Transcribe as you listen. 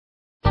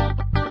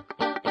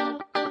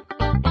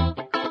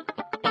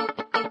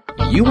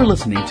You are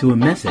listening to a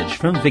message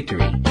from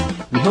Victory.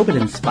 We hope it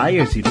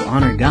inspires you to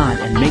honor God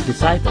and make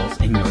disciples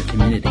in your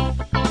community.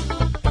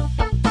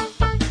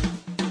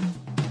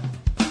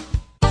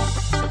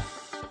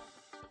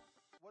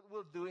 What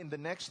we'll do in the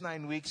next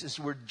 9 weeks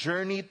is we'll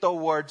journey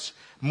towards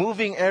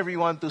moving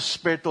everyone to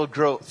spiritual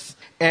growth.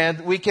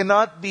 And we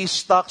cannot be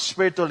stuck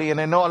spiritually.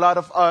 And I know a lot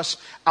of us,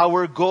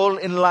 our goal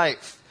in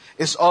life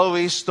is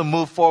always to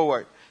move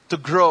forward, to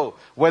grow,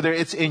 whether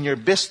it's in your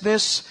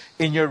business,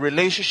 in your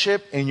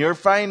relationship, in your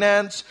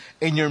finance,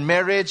 in your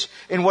marriage,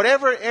 in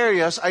whatever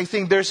areas. I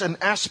think there's an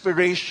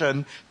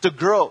aspiration to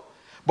grow.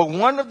 But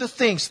one of the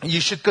things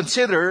you should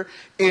consider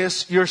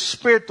is your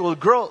spiritual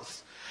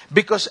growth.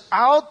 Because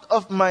out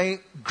of my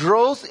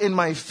growth in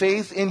my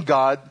faith in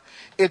God,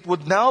 it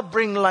would now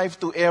bring life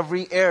to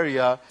every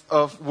area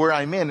of where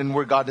I'm in and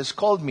where God has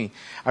called me.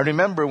 I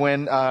remember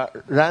when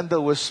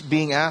Randall was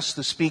being asked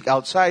to speak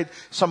outside,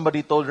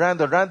 somebody told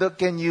Randall,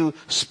 can you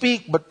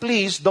speak, but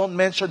please don't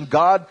mention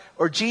God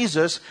or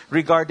Jesus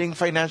regarding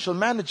financial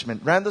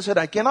management. Randall said,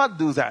 I cannot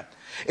do that.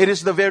 It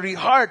is the very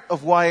heart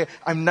of why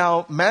I'm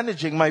now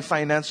managing my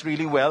finance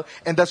really well,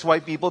 and that's why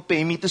people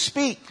pay me to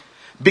speak.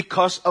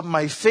 Because of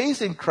my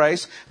faith in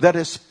Christ that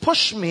has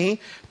pushed me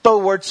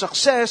towards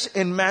success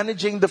in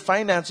managing the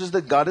finances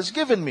that God has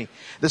given me.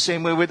 The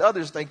same way with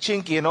others like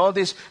Chinky and all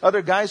these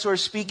other guys who are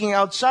speaking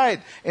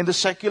outside in the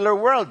secular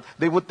world.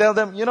 They would tell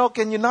them,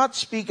 can you not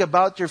speak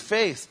about your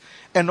faith?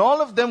 And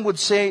all of them would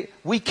say,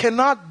 we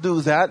cannot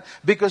do that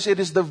because it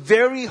is the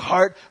very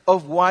heart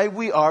of why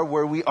we are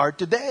where we are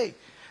today.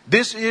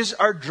 This is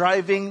our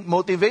driving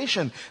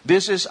motivation.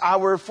 This is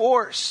our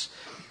force.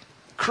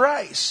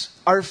 Christ,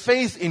 our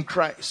faith in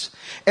Christ.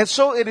 And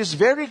so it is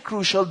very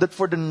crucial that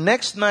for the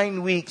next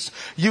 9 weeks,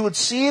 you would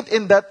see it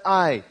in that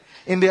eye.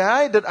 In the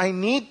eye that I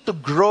need to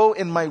grow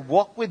in my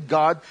walk with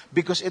God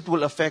because it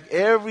will affect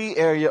every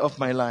area of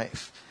my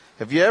life.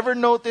 Have you ever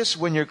noticed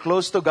when you're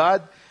close to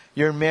God,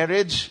 your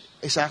marriage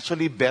is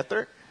actually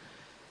better?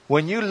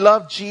 When you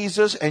love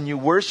Jesus and you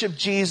worship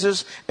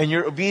Jesus and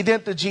you're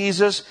obedient to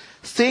Jesus,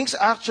 things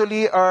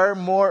actually are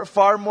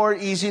far more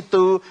easy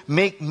to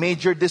make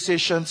major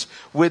decisions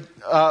with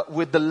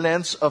the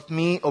lens of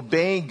me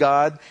obeying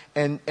God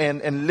and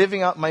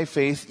living out my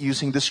faith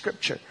using the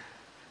Scripture.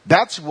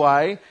 That's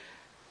why,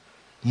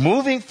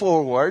 moving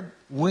forward,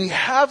 we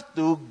have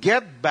to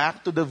get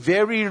back to the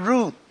very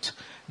root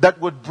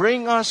that would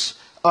bring us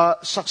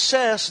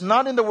success,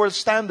 not in the world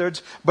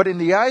standards, but in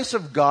the eyes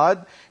of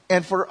God.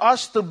 And for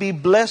us to be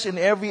blessed in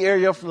every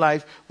area of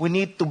life, we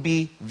need to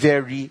be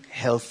very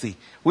healthy.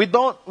 We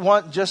don't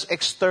want just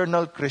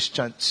external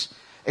Christians.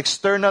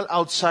 External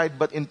outside,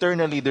 but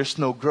internally there's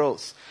no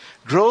growth.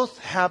 Growth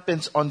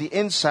happens on the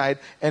inside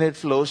and it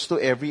flows to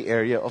every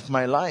area of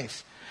my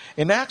life.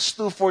 In Acts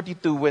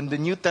 2:42, when the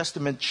New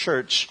Testament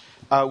church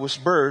was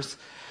birthed,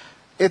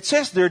 it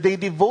says there, they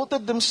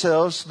devoted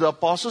themselves to the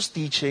apostles'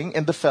 teaching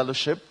and the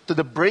fellowship, to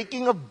the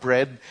breaking of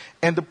bread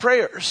and the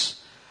prayers.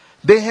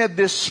 They had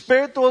this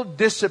spiritual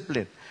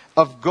discipline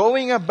of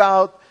going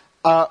about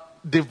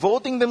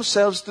devoting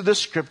themselves to the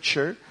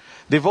Scripture,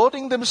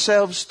 devoting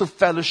themselves to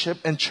fellowship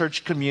and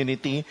church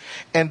community,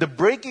 and the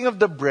breaking of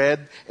the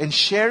bread and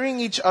sharing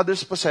each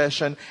other's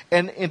possession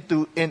and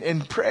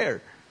in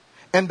prayer.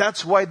 And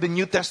that's why the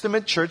New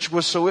Testament church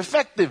was so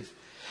effective,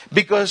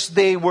 because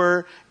they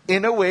were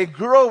in a way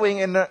growing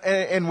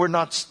and were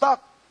not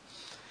stuck.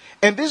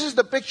 And this is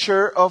the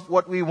picture of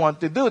what we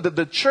want to do, that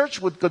the church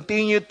would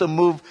continue to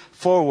move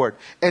forward.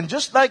 And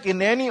just like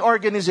in any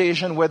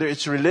organization, whether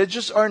it's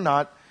religious or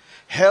not,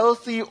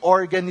 healthy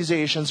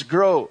organizations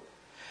grow.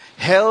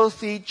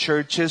 Healthy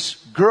churches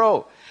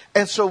grow.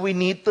 And so we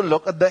need to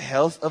look at the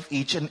health of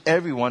each and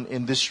everyone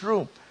in this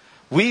room.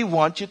 We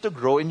want you to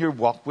grow in your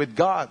walk with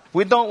God.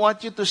 We don't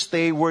want you to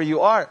stay where you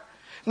are.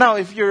 Now,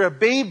 if you're a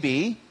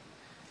baby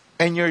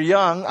and you're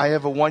young, I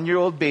have a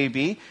 1-year-old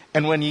baby,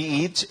 and when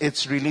he eats,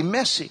 it's really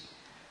messy.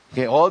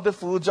 Okay, all the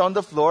food's on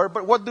the floor,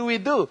 but what do?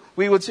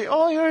 We would say,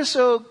 oh, you're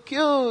so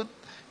cute.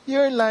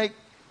 You're like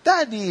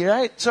daddy,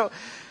 right? So,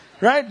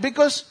 right?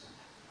 Because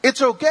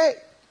it's okay.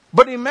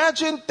 But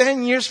imagine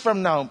 10 years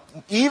from now,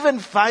 even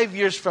 5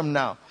 years from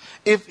now,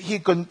 if he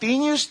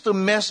continues to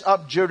mess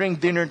up during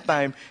dinner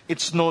time,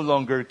 it's no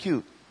longer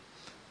cute.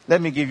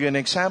 Let me give you an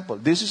example.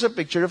 This is a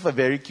picture of a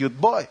very cute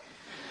boy.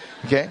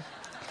 Okay?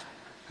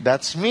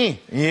 That's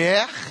me.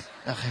 Yeah.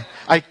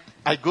 Okay.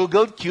 I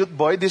Googled cute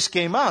boy, this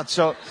came out.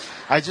 So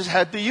I just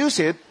had to use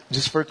it.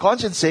 Just for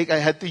conscience sake, I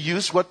had to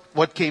use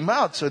what came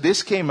out. So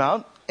this came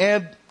out.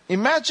 And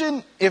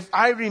imagine if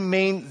I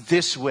remained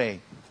this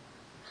way.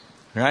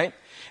 Right?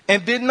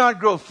 And did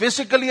not grow.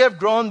 Physically I've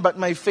grown, but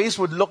my face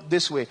would look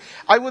this way.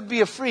 I would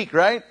be a freak,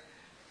 right?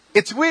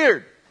 It's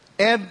weird.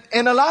 And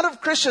a lot of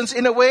Christians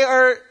in a way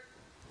are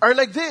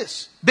like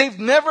this. They've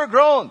never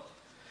grown.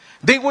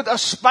 They would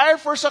aspire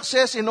for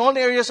success in all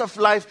areas of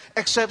life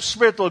except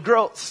spiritual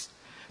growth.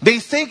 They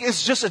think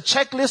it's just a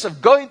checklist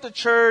of going to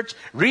church,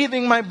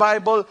 reading my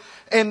Bible,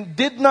 and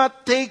did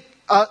not take,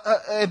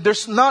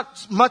 there's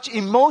not much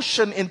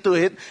emotion into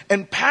it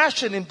and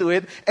passion into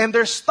it, and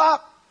they're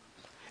stuck.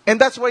 And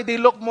that's why they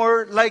look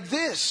more like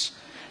this,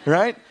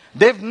 right?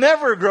 They've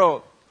never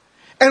grown.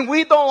 And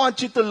we don't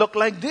want you to look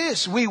like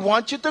this. We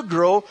want you to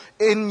grow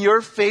in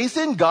your faith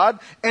in God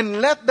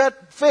and let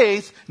that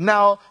faith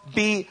now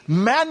be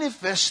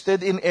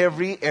manifested in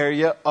every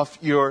area of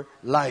your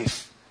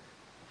life.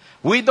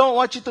 We don't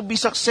want you to be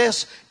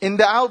success in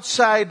the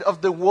outside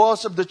of the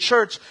walls of the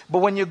church, but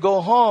when you go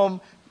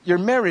home, your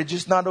marriage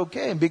is not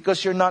okay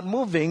because you're not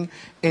moving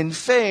in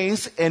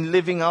faith and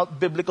living out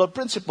biblical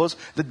principles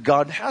that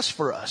God has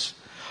for us.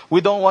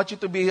 We don't want you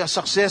to be a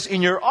success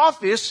in your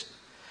office,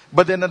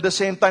 but then at the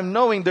same time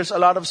knowing there's a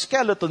lot of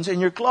skeletons in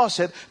your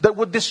closet that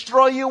would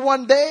destroy you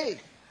one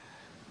day.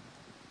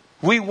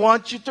 We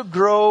want you to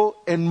grow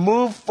and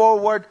move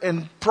forward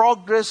and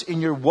progress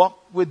in your walk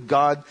with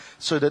God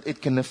so that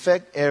it can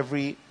affect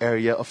every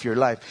area of your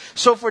life.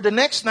 So for the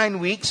next 9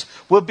 weeks,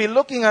 we'll be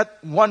looking at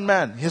one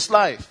man, his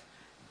life,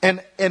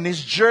 and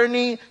his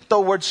journey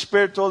towards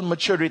spiritual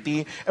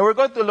maturity. And we're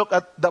going to look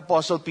at the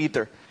Apostle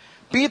Peter.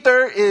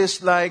 Peter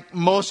is like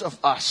most of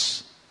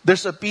us.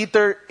 There's a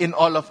Peter in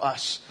all of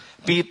us.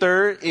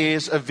 Peter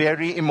is a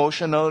very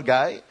emotional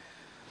guy.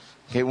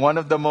 Okay, one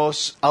of the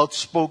most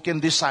outspoken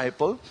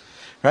disciples.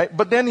 Right?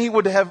 But then he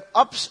would have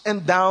ups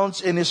and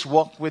downs in his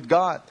walk with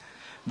God.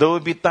 There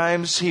would be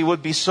times he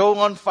would be so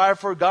on fire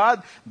for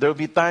God. There would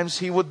be times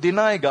he would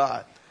deny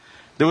God.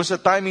 There was a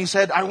time he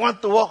said, I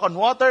want to walk on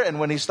water. And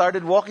when he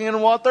started walking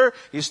on water,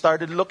 he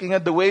started looking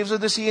at the waves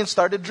of the sea and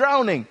started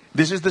drowning.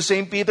 This is the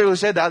same Peter who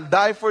said, I'll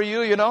die for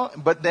you,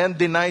 but then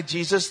denied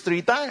Jesus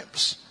 3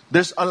 times.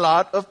 There's a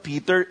lot of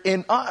Peter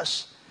in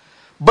us.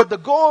 But the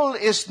goal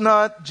is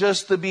not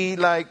just to be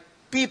like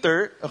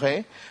Peter,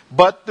 okay,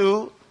 but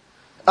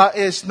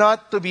is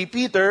not to be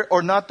Peter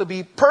or not to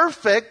be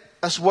perfect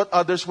as what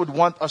others would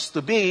want us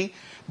to be,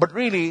 but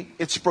really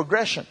it's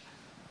progression.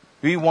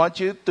 We want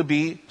you to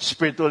be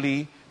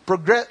spiritually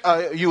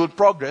you will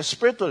progress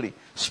spiritually.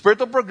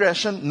 Spiritual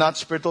progression, not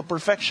spiritual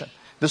perfection.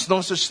 There's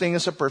no such thing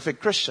as a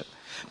perfect Christian.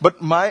 But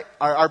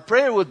our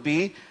prayer would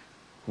be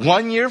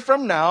 1 year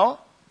from now,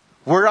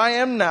 where I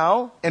am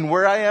now and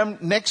where I am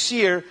next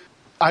year,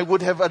 I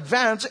would have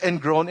advanced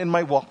and grown in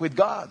my walk with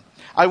God.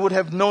 I would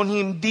have known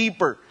Him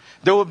deeper.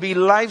 There will be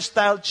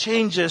lifestyle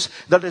changes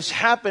that has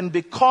happened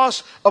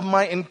because of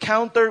my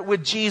encounter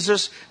with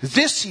Jesus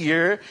this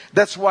year.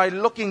 That's why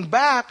looking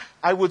back,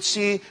 I would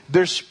see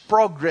there's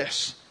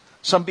progress.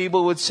 Some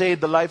people would say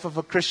the life of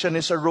a Christian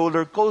is a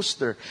roller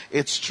coaster.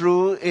 It's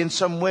true in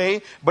some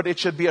way, but it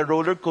should be a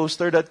roller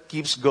coaster that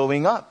keeps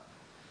going up.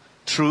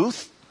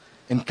 Truth,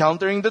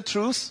 encountering the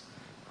truth,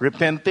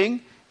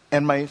 repenting,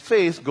 and my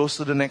faith goes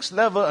to the next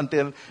level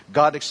until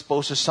God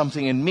exposes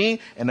something in me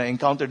and I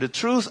encounter the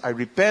truth, I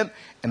repent,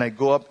 and I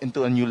go up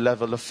into a new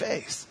level of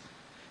faith.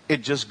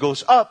 It just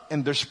goes up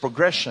and there's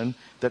progression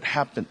that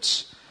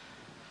happens.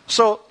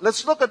 So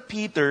let's look at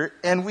Peter,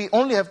 and we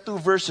only have 2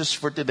 verses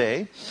for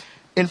today.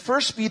 In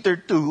 1 Peter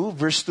 2,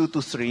 verse 2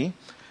 to 3,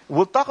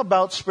 we'll talk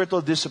about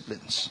spiritual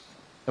disciplines.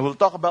 And we'll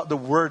talk about the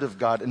Word of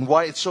God and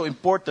why it's so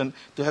important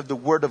to have the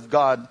Word of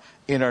God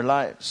in our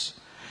lives.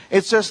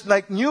 It says,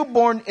 like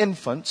newborn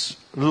infants,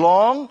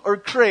 long or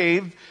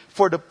crave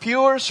for the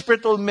pure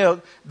spiritual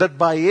milk, that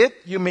by it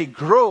you may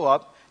grow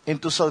up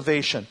into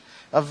salvation.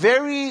 A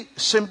very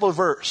simple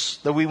verse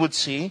that we would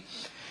see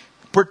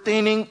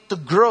pertaining to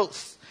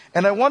growth.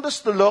 And I want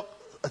us to look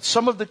at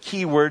some of the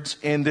key words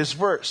in this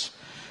verse.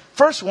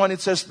 First one,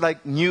 it says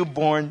like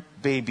newborn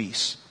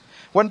babies.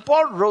 When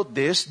Paul wrote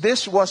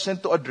this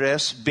wasn't to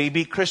address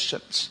baby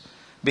Christians.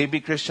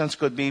 Baby Christians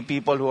could be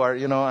people who are,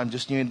 I'm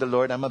just new in the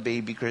Lord, I'm a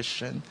baby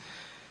Christian.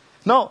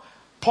 No,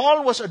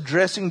 Paul was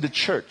addressing the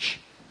church.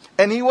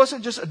 And he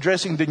wasn't just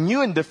addressing the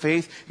new in the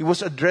faith, he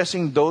was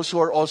addressing those who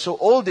are also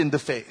old in the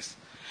faith.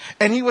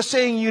 And he was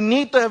saying you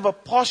need to have a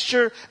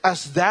posture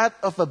as that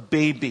of a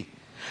baby.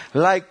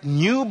 Like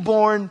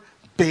newborn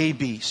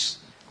babies.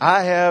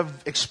 I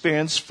have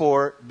experience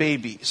for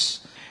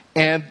babies.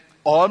 And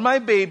all my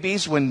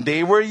babies, when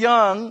they were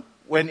young,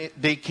 when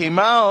they came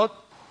out,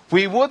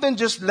 we wouldn't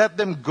just let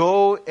them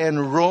go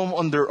and roam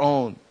on their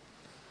own.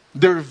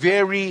 They're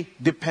very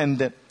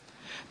dependent.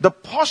 The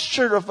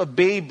posture of a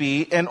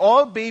baby, and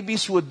all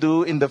babies would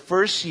do in the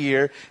first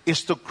year,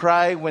 is to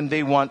cry when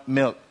they want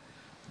milk.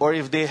 Or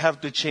if they have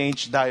to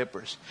change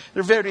diapers.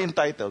 They're very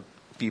entitled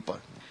people.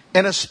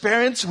 And as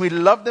parents, we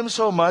love them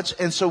so much,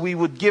 and so we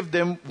would give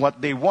them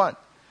what they want.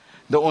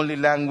 The only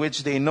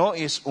language they know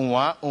is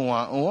uwa,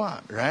 uwa,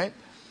 uwa, right?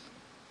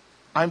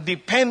 I'm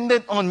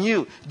dependent on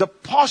you. The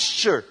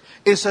posture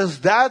is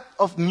as that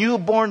of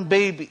newborn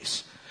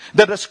babies.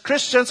 That as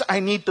Christians, I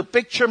need to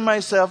picture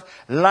myself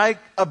like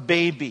a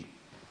baby.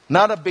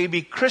 Not a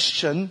baby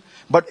Christian,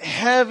 but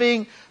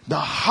having the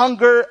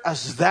hunger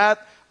as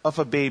that of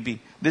a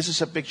baby. This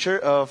is a picture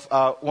of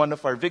one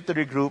of our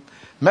Victory Group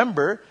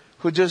member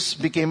who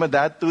just became a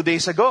dad 2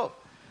 days ago.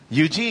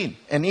 Eugene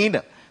and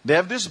Ina. They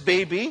have this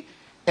baby,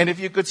 and if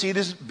you could see,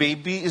 this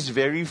baby is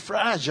very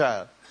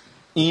fragile.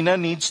 Ina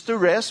needs to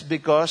rest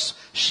because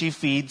she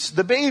feeds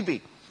the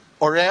baby.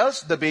 Or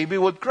else the baby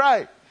would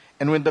cry.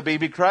 And when the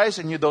baby cries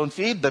and you don't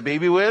feed, the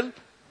baby will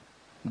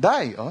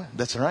Die. Oh,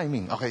 that's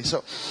rhyming. Okay,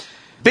 so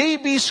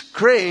babies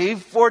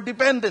crave for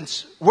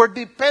dependence. We're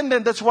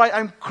dependent. That's why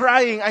I'm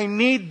crying. I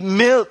need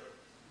milk.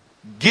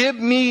 Give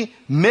me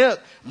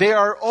milk. They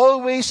are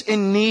always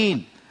in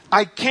need.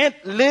 I can't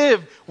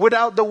live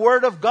without the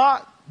Word of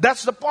God.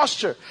 That's the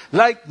posture.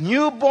 Like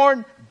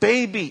newborn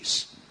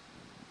babies.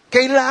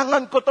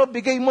 Kailangan ko to,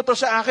 bigay mo to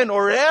sa akin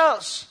or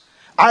else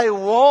I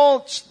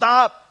won't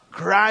stop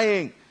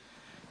crying.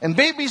 And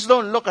babies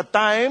don't look at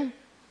time.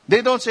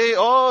 They don't say,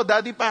 oh,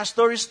 Daddy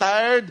Pastor is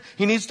tired.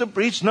 He needs to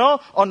preach. No,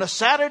 on a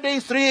Saturday,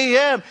 3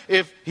 a.m.,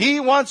 if he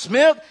wants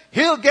milk,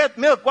 he'll get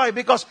milk. Why?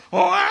 Because,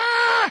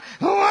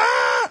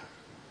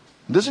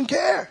 doesn't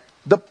care.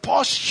 The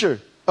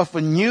posture of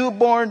a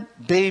newborn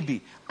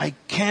baby. I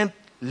can't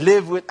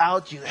live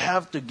without you.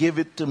 Have to give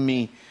it to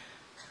me.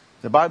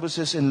 The Bible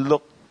says in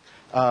Luke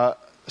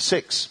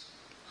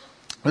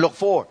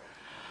 4,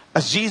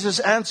 as Jesus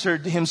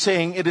answered him,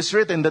 saying, it is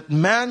written that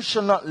man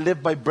shall not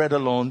live by bread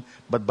alone,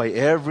 but by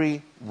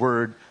every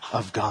word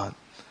of God.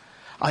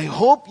 I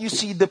hope you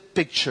see the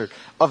picture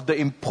of the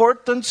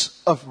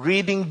importance of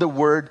reading the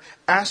Word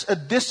as a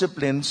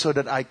discipline so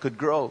that I could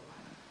grow.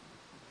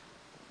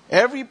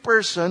 Every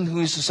person who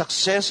is a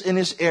success in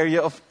his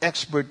area of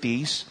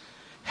expertise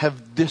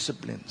have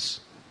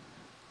disciplines.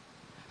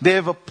 They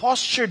have a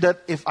posture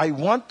that if I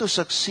want to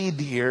succeed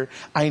here,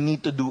 I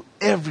need to do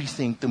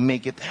everything to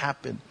make it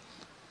happen.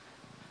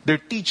 They're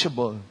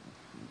teachable.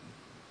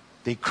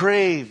 They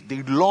crave.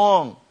 They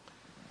long.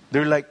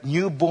 They're like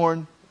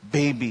newborn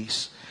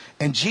babies.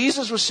 And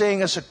Jesus was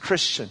saying as a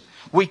Christian,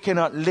 we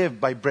cannot live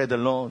by bread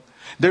alone.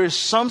 There is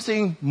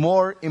something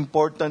more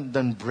important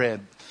than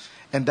bread.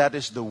 And that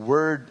is the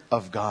Word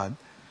of God.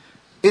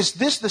 Is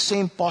this the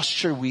same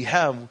posture we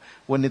have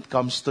when it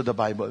comes to the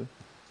Bible?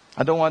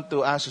 I don't want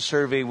to ask a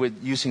survey with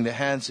using the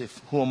hands if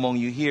who among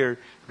you here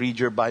read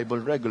your Bible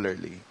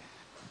regularly.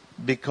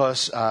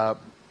 Because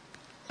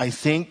I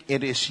think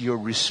it is your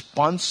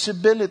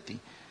responsibility.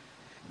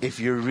 If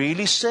you're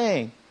really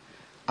saying,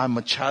 I'm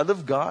a child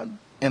of God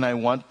and I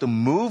want to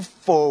move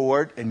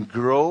forward and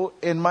grow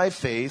in my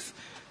faith,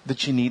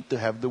 that you need to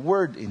have the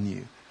Word in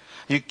you.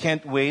 You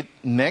can't wait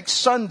next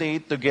Sunday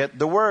to get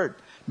the Word.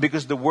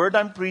 Because the Word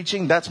I'm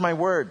preaching, that's my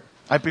Word.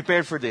 I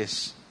prepared for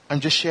this. I'm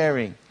just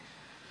sharing.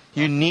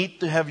 You need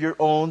to have your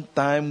own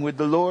time with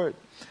the Lord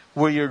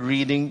where you're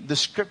reading the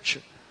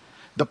Scripture.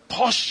 The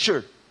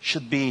posture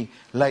should be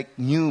like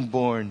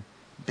newborn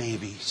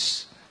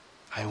babies.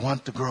 I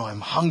want to grow.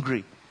 I'm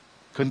hungry.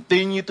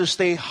 Continue to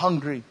stay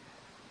hungry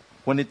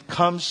when it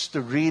comes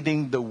to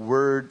reading the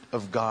Word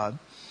of God.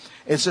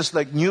 It's just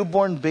like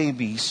newborn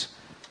babies.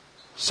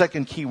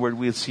 Second key word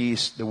we'll see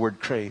is the word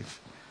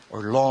crave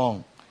or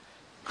long.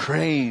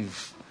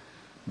 Crave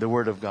the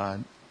Word of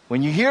God.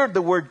 When you hear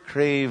the word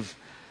crave,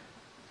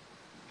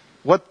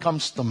 what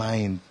comes to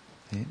mind?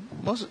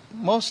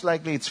 Most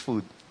likely it's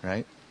food,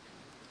 right?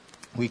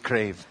 We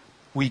crave.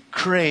 We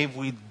crave,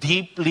 we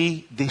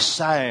deeply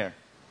desire.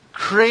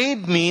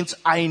 Crave means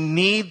I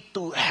need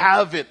to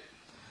have it.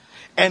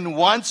 And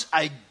once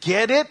I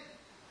get it,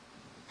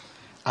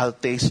 I'll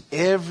taste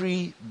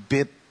every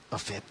bit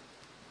of it.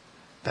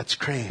 That's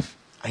crave.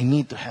 I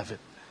need to have it.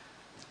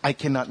 I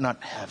cannot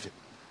not have it.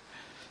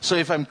 So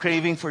if I'm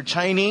craving for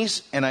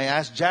Chinese and I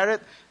ask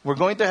Jarrett, we're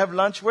going to have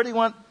lunch, where do you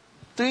want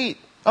to eat?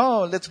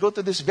 Oh, let's go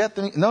to this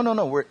Vietnamese.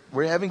 No.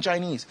 We're having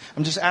Chinese.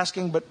 I'm just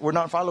asking, but we're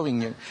not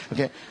following you.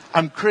 Okay.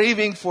 I'm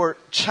craving for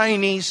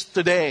Chinese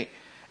today.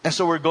 And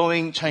so we're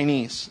going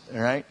Chinese.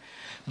 All right.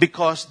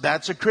 Because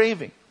that's a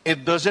craving.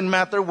 It doesn't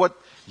matter what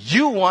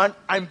you want.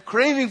 I'm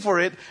craving for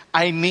it.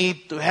 I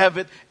need to have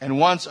it. And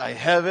once I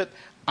have it,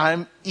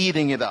 I'm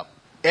eating it up.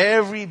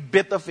 Every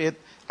bit of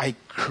it, I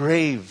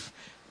crave.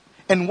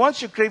 And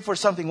once you crave for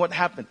something, what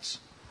happens?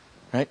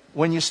 Right?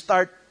 When you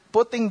start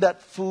putting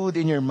that food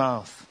in your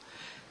mouth,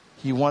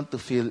 you want to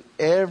feel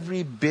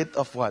every bit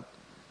of what?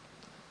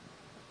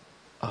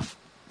 Of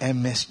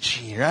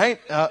MSG, right?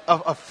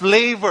 Of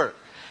flavor.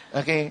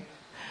 Okay?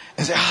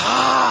 And say,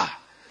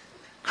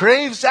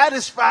 crave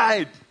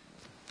satisfied.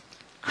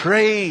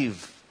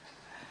 Crave.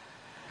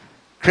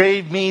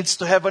 Crave means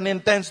to have an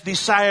intense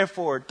desire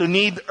for, to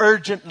need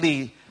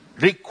urgently,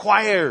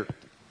 require,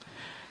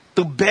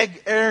 to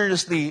beg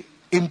earnestly,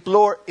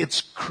 implore.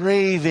 It's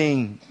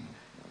craving.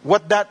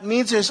 What that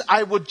means is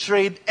I would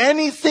trade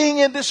anything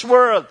in this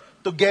world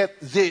to get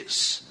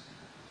this.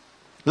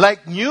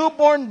 Like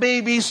newborn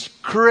babies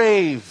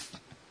crave.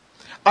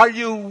 Are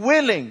you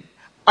willing?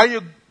 Are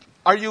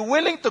you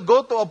willing to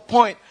go to a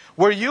point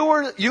where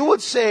you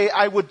would say,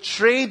 I would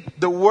trade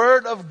the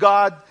Word of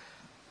God.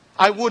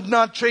 I would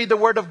not trade the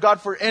Word of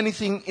God for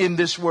anything in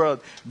this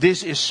world.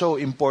 This is so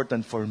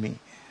important for me.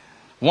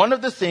 One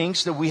of the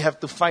things that we have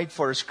to fight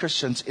for as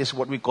Christians is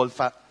what we call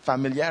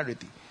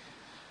familiarity.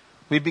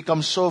 We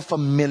become so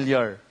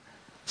familiar,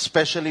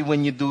 especially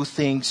when you do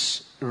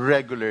things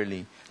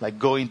regularly, like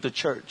going to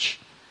church.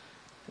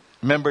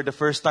 Remember the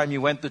first time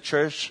you went to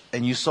church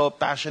and you saw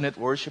passionate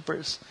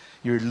worshipers?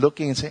 You're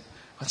looking and saying,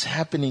 what's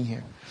happening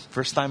here?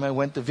 First time I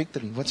went to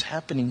Victory, what's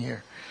happening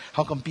here?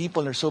 How come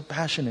people are so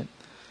passionate?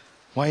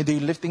 Why are they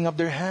lifting up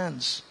their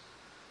hands?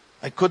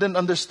 I couldn't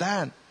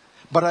understand.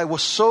 But I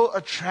was so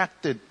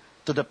attracted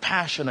to the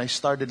passion, I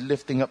started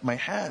lifting up my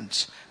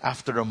hands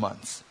after a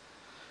month.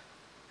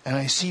 And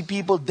I see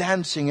people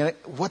dancing. And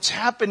what's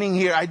happening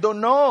here? I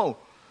don't know.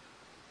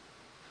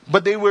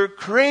 But they were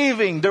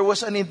craving. There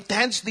was an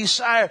intense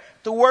desire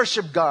to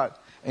worship God.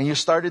 And you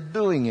started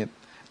doing it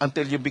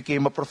until you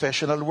became a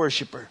professional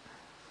worshiper.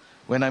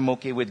 When I'm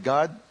okay with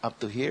God, up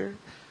to here.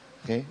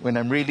 Okay? When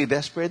I'm really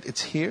desperate,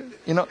 it's here.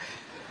 You know,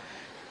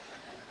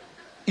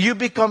 you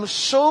become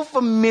so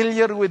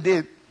familiar with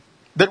it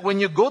that when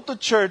you go to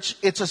church,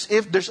 it's as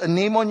if there's a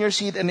name on your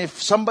seat, and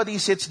if somebody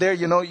sits there,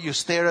 you know, you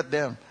stare at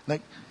them.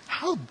 Like,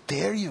 how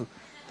dare you?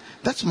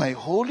 That's my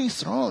holy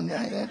throne.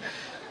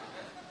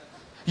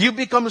 You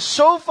become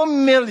so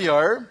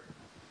familiar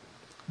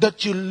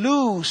that you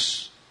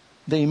lose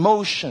the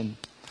emotion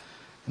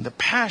and the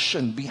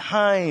passion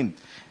behind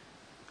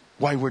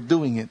why we're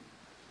doing it.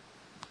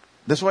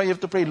 That's why you have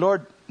to pray,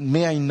 Lord,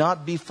 may I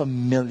not be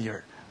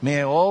familiar.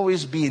 May I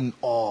always be in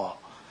awe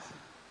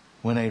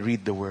when I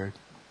read the Word.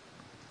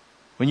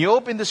 When you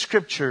open the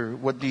Scripture,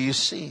 what do you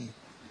see?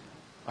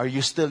 Are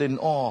you still in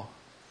awe?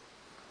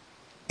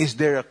 Is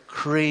there a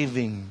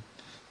craving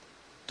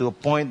to a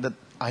point that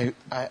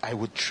I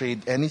would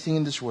trade anything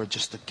in this world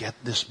just to get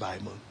this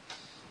Bible?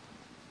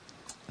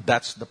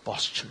 That's the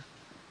posture.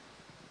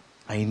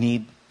 I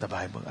need the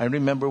Bible. I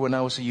remember when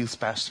I was a youth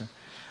pastor,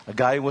 a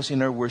guy was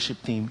in our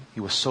worship team. He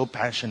was so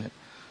passionate.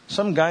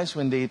 Some guys,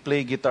 when they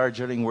play guitar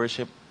during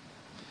worship,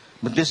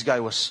 but this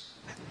guy was.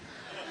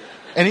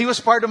 And he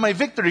was part of my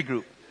victory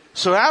group.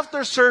 So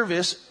after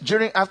service,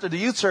 after the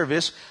youth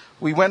service,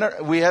 we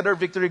had our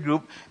victory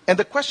group, and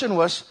the question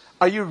was,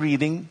 are you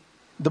reading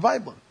the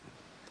Bible?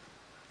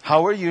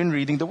 How are you in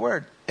reading the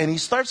Word? And he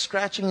starts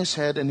scratching his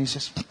head and he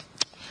says,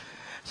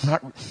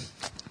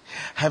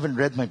 haven't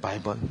read my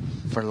Bible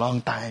for a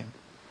long time.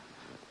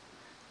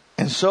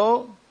 And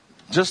so,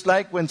 just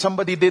like when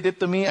somebody did it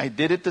to me, I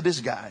did it to this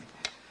guy.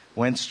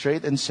 Went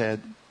straight and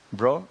said,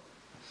 bro,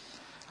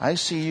 I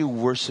see you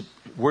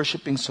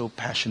worshiping so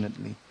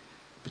passionately,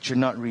 but you're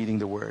not reading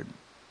the Word.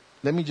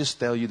 Let me just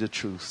tell you the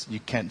truth. You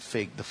can't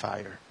fake the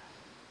fire.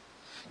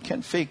 You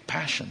can't fake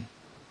passion.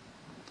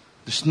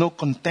 There's no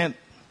content.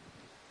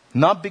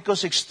 Not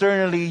because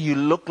externally you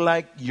look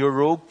like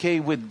you're okay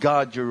with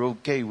God, you're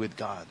okay with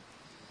God.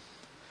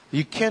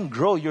 You can't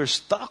grow. You're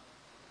stuck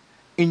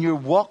in your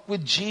walk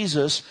with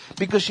Jesus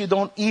because you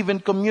don't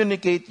even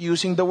communicate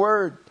using the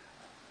Word.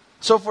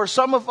 So for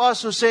some of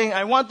us who are saying,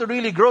 I want to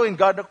really grow in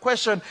God, the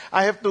question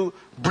I have to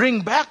bring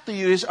back to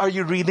you is, are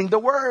you reading the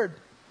Word?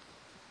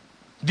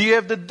 Do you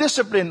have the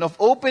discipline of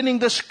opening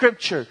the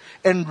Scripture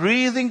and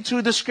reading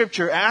through the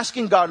Scripture,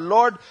 asking God,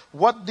 Lord,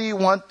 what do you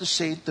want to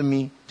say to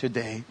me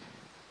today?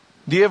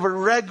 Do you have a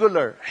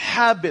regular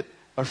habit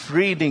of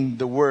reading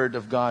the Word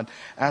of God?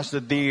 As the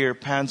deer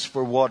pants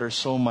for water,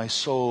 so my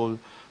soul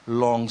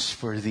longs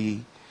for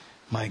thee,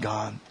 my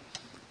God.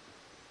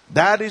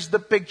 That is the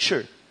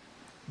picture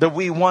that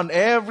we want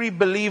every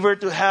believer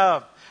to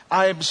have.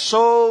 I am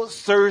so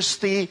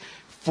thirsty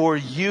for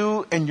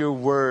you and your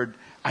Word.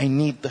 I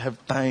need to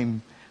have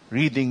time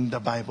reading the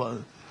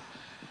Bible.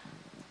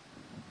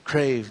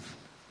 Crave.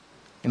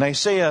 In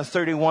Isaiah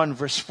 31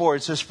 verse 4,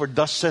 it says, for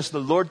thus says the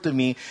Lord to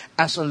me,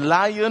 as a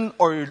lion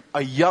or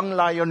a young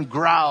lion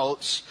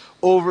growls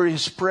over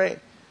his prey.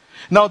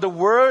 Now the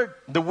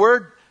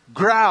word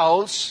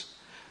growls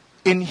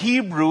in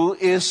Hebrew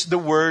is the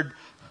word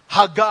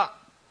haga.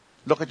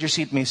 Look at your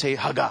seatmate, say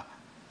haga.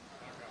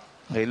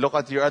 Okay, look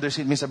at your other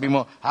seatmate, sabi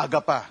mo,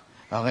 haga pa.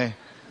 Okay,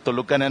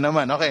 tulog ka na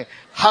naman. Okay,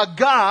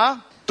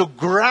 haga, to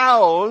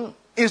growl,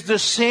 is the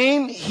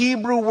same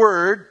Hebrew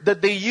word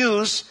that they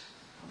use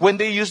when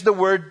they use the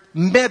word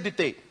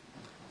meditate.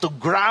 To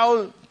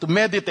growl, to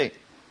meditate.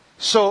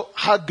 So,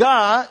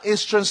 haga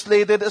is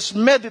translated as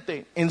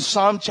meditate. In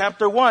Psalm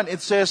chapter 1,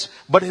 it says,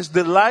 but his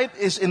delight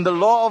is in the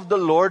law of the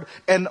Lord,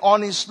 and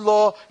on his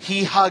law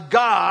he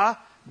haga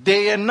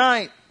day and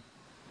night.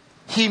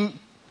 He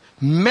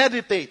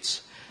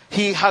meditates.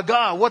 He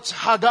haga. What's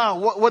haga?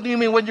 What do you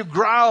mean when you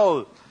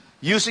growl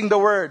using the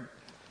word?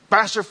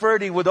 Pastor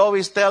Ferdy would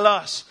always tell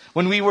us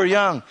when we were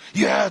young,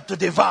 you have to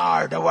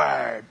devour the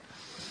Word.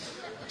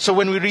 So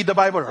when we read the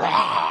Bible,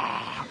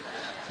 rah!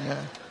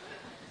 Yeah.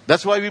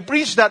 That's why we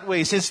preach that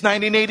way since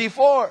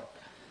 1984.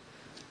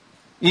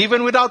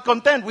 Even without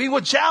content, we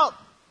would shout,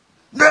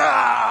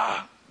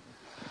 rah!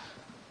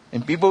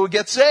 And people would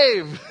get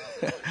saved.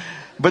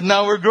 But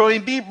now we're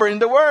growing deeper in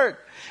the Word.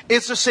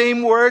 It's the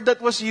same word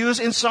that was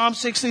used in Psalm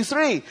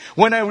 63.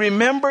 When I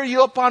remember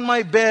you upon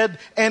my bed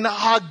and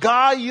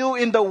haga you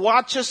in the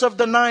watches of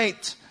the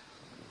night.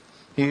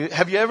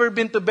 Have you ever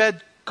been to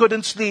bed,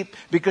 couldn't sleep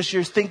because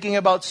you're thinking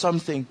about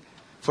something?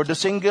 For the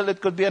single, it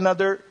could be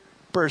another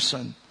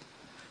person.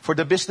 For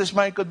the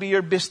businessman, it could be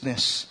your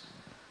business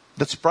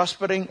that's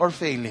prospering or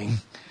failing.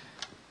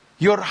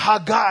 Your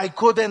haga, I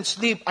couldn't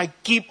sleep. I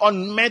keep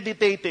on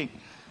meditating.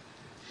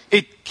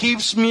 It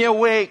keeps me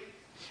awake.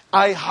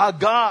 I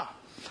haga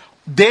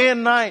Day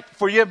and night,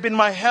 for you have been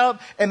my help,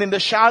 and in the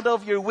shadow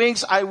of your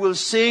wings I will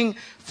sing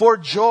for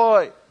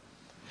joy.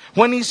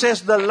 When he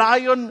says the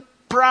lion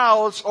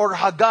prowls or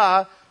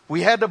haga,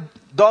 we had a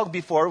dog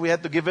before, we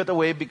had to give it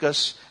away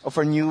because of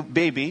our new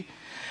baby.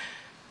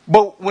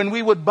 But when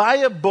we would buy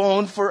a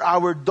bone for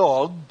our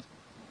dog,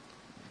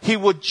 he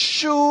would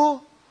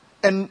chew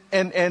and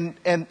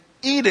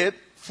eat it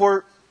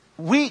for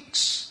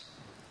weeks.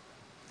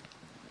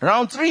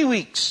 Around 3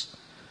 weeks.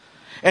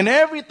 And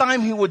every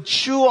time he would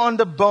chew on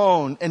the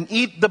bone and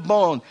eat the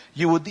bone,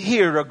 you would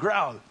hear a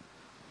growl.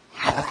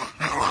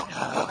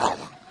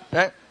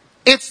 Right?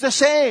 It's the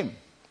same.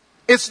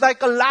 It's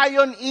like a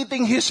lion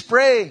eating his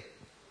prey.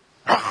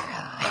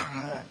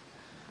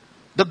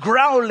 The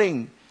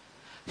growling.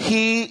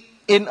 He,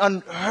 in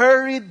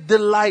unhurried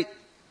delight,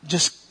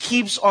 just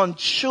keeps on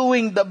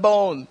chewing the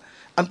bone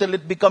until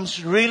it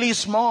becomes really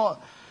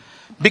small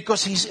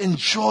because he's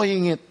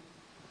enjoying it.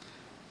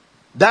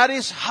 That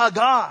is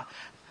haga.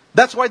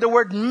 That's why the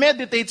word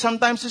meditate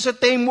sometimes is a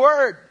tame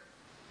word.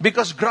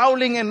 Because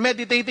growling and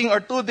meditating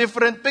are two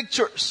different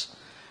pictures.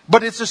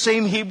 But it's the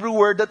same Hebrew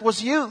word that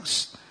was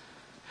used.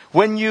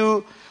 When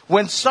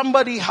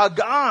somebody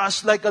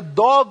hagas, like a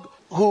dog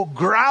who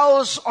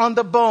growls on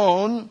the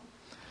bone,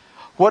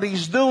 what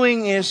he's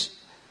doing is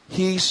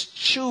he's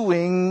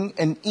chewing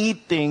and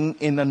eating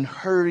in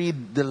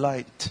unhurried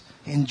delight.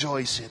 He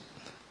enjoys it.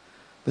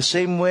 The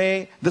same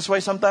way, that's why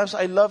sometimes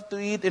I love to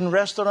eat in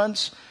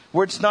restaurants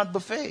where it's not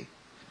buffet.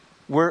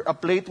 Where a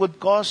plate would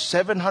cost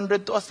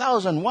 700 to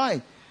 1,000.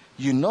 Why?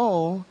 You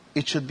know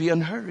it should be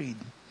unhurried.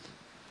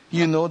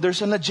 You know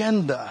there's an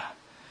agenda.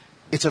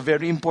 It's a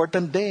very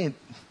important date.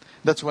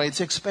 That's why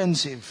it's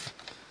expensive.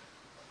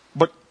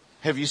 But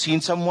have you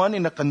seen someone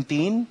in a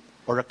canteen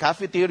or a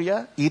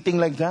cafeteria eating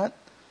like that?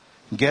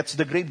 Gets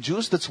the grape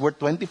juice that's worth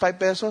 25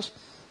 pesos?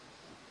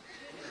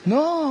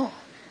 No.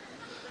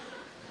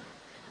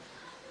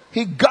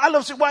 He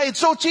gallops it. Why? It's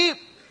so cheap.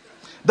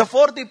 The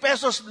 40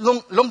 pesos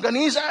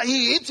longaniza,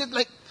 he eats it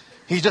like,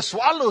 he just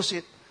swallows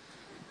it.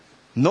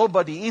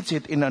 Nobody eats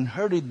it in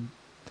unhurried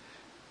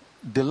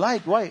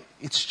delight. Why?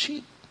 It's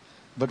cheap.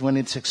 But when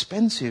it's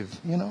expensive,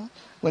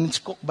 when it's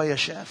cooked by a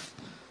chef,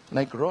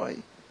 like Roy,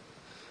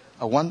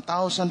 a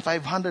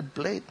 1,500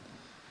 plate,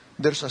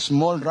 there's a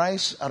small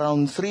rice,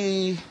 around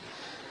 3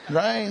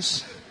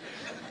 rice,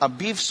 a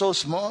beef so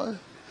small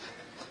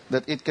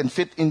that it can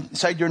fit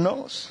inside your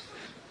nose.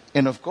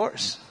 And of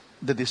course,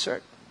 the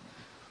dessert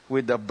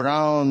with the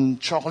brown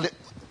chocolate.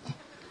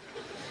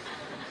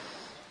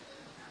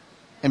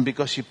 And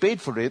because you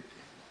paid for it,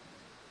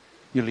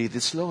 you'll eat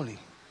it slowly.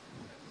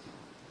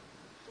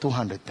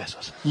 200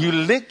 pesos. You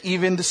lick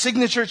even the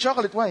signature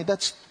chocolate. Why?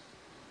 That's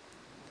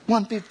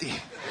 150.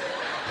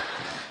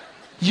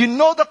 You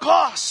know the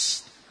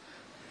cost.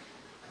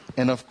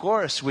 And of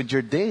course, with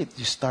your date,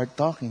 you start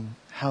talking.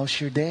 How's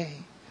your day?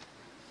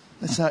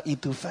 Let's not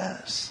eat too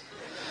fast.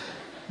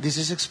 This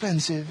is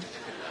expensive.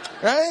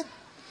 Right?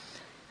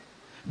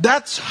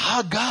 That's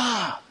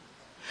haga.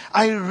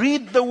 I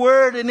read the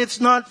word and it's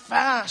not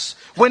fast.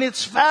 When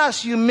it's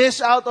fast, you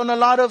miss out on a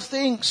lot of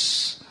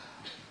things.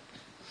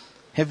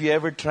 Have you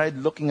ever tried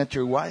looking at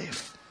your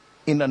wife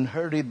in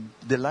unhurried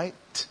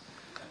delight?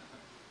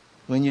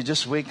 When you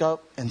just wake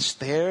up and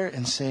stare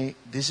and say,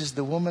 this is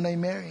the woman I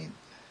married.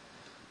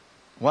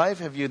 Wife,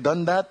 have you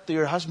done that to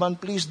your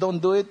husband? Please don't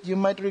do it. You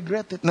might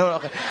regret it. No,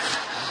 okay.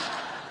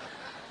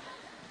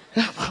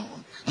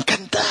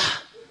 Ganda.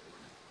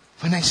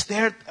 When I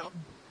stared,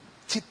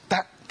 si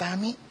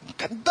Tammy,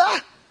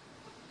 ganda.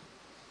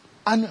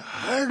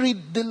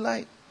 Unhurried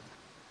delight.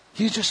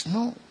 You just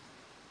know.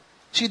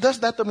 She does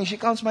that to me. She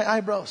counts my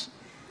eyebrows.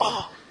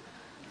 Oh,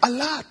 a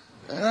lot.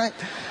 All right.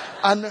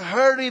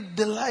 Unhurried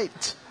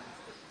delight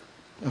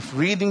of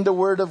reading the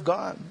Word of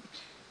God.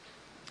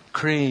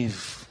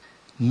 Crave,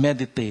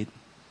 meditate,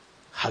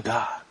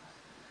 haga,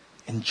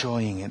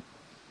 enjoying it.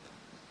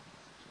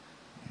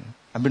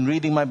 I've been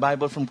reading my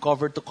Bible from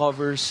cover to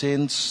cover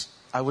since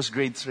I was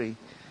grade 3.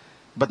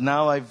 But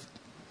now I've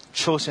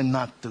chosen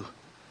not to.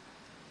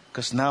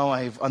 Because now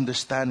I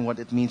understand what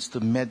it means to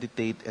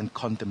meditate and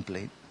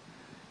contemplate.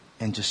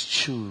 And just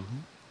chew.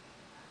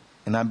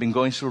 And I've been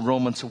going through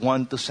Romans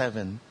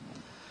 1-7.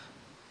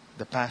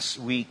 The past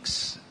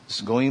weeks.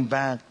 Just going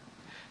back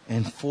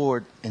and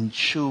forth and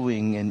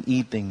chewing and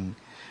eating.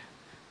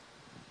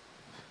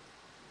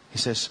 He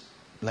says,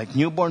 like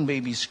newborn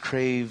babies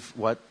crave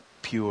what?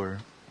 Pure.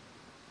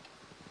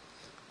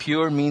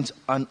 Pure means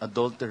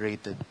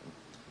unadulterated.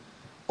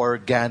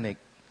 Organic.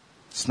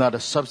 It's not a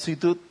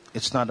substitute.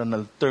 It's not an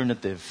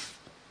alternative.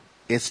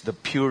 It's the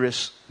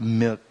purest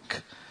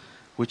milk,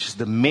 which is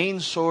the main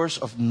source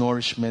of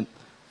nourishment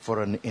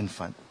for an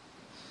infant.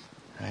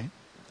 Right?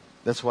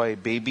 That's why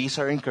babies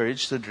are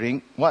encouraged to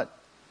drink what?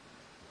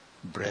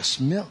 Breast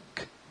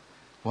milk.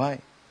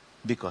 Why?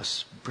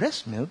 Because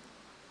breast milk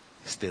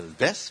is still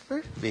best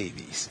for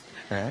babies.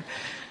 Right?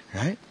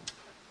 Right?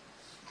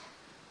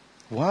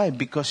 Why?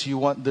 Because you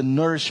want the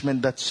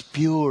nourishment that's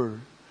pure.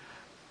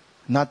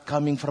 Not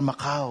coming from a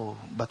cow,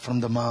 but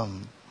from the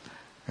mom.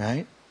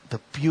 Right? The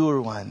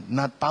pure one.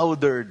 Not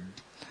powdered.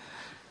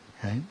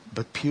 Right?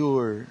 But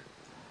pure.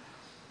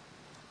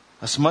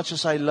 As much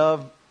as I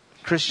love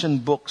Christian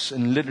books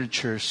and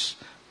literatures,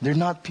 they're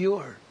not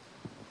pure.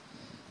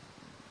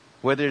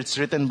 Whether it's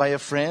written by a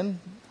friend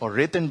or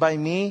written by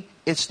me,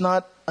 it's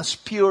not as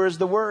pure as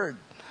the Word.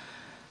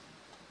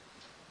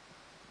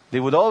 They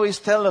would always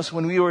tell us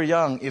when we were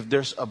young, if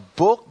there's a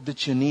book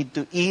that you need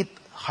to eat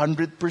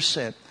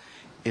 100%,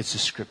 it's the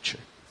Scripture.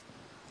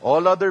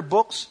 All other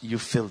books, you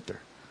filter.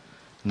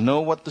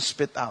 Know what to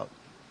spit out.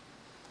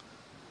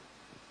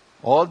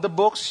 All the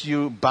books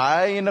you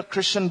buy in a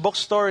Christian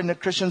bookstore, in a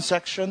Christian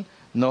section,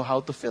 know how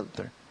to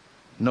filter.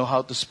 Know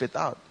how to spit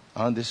out.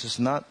 This is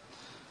not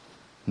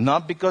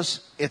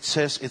because it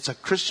says it's a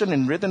Christian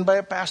and written by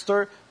a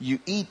pastor, you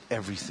eat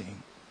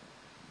everything.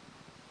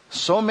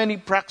 So many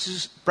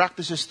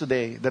practices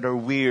today that are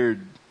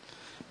weird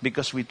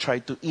because we try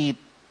to eat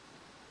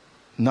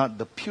not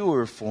the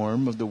pure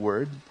form of the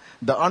Word,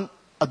 the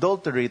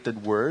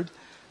unadulterated Word,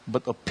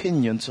 but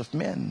opinions of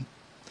men.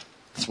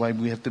 That's why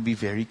we have to be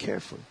very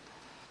careful.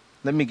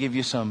 Let me give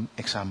you some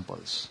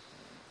examples.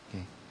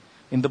 Okay.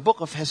 In the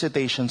book of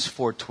Hesitations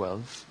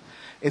 4:12,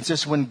 it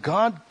says, when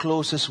God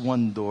closes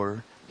one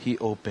door, He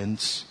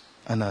opens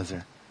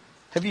another.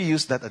 Have you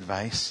used that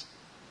advice?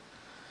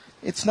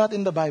 It's not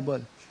in the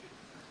Bible.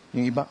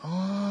 Yung iba,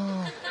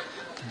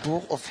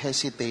 book of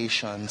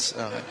Hesitations.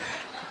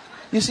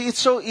 You see, it's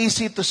so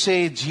easy to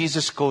say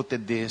Jesus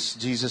quoted this.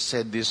 Jesus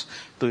said this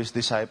to His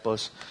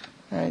disciples.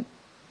 Right?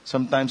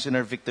 Sometimes in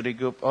our victory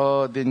group,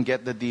 didn't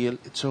get the deal.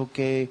 It's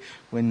okay.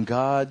 When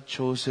God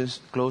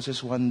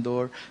closes one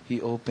door,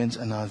 He opens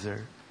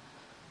another.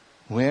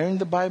 Where in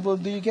the Bible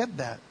do you get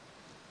that?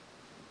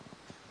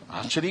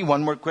 Actually,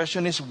 one more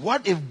question is,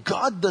 what if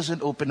God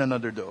doesn't open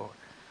another door?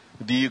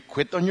 Do you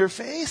quit on your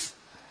faith?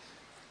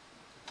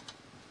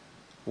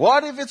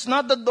 What if it's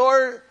not the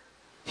door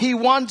He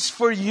wants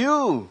for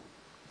you?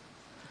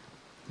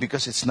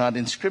 Because it's not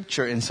in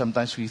Scripture, and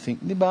sometimes we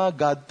think, di ba,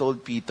 God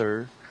told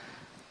Peter.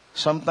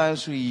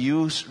 Sometimes we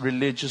use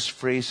religious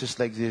phrases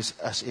like this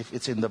as if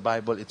it's in the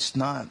Bible. It's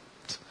not.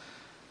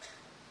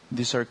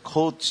 These are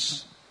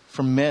quotes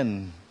from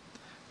men.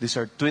 These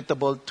are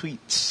tweetable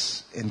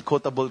tweets and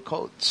quotable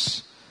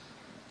quotes.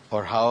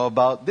 Or how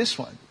about this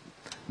one?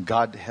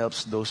 God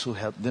helps those who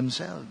help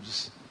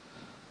themselves.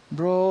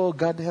 Bro,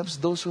 God helps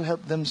those who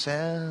help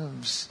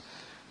themselves.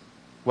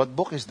 What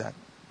book is that?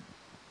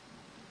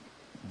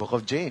 Book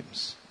of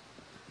James.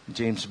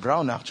 James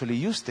Brown actually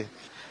used it.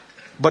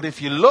 But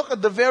if you look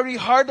at the very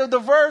heart of the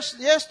verse,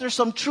 yes, there's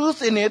some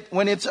truth in it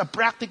when it's a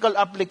practical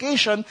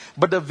application,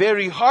 but the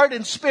very heart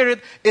and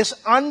spirit is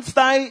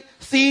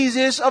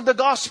antithesis of the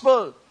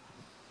gospel.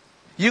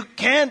 You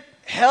can't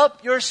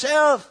help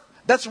yourself.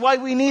 That's why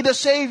we need a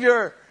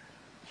Savior.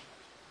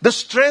 The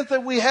strength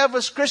that we have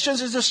as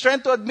Christians is the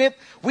strength to admit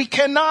we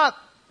cannot.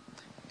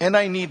 And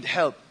I need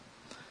help.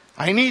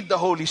 I need the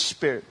Holy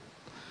Spirit.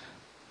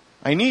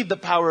 I need the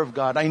power of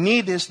God. I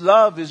need His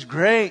love, His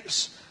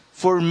grace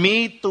for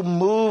me to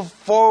move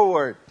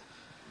forward.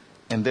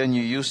 And then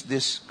you use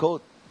this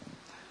quote.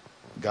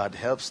 God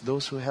helps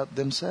those who help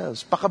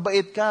themselves.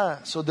 Pakabait ka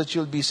so that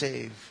you'll be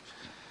saved.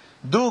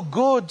 Do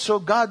good so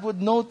God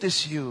would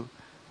notice you.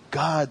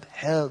 God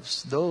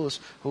helps those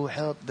who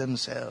help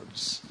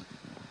themselves.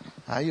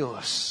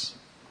 Ayos.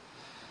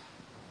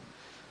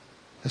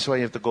 That's why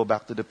you have to go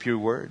back to the pure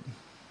Word.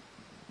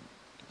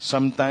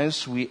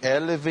 Sometimes we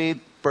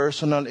elevate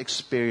personal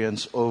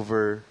experience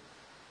over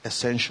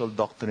essential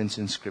doctrines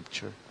in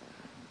Scripture.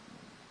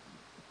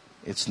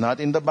 It's not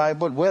in the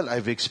Bible. Well,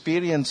 I've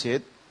experienced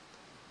it.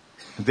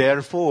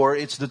 Therefore,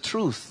 it's the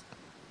truth.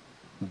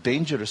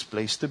 Dangerous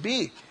place to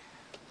be.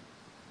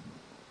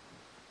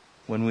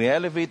 When we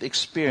elevate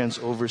experience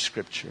over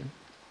Scripture,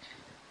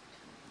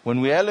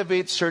 when we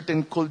elevate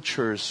certain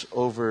cultures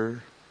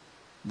over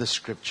the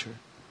Scripture,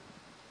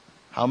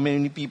 how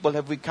many people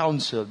have we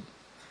counseled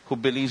who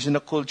believes in a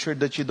culture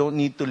that you don't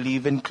need to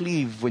leave and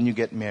cleave when you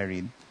get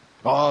married?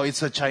 Oh,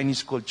 it's a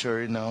Chinese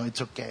culture,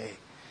 it's okay.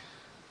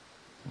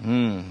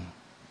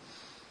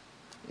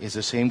 It's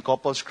the same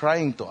couples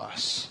crying to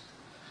us.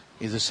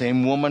 It's the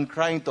same woman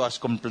crying to us,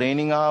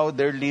 complaining how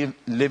they're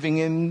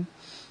living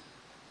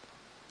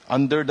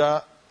under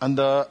the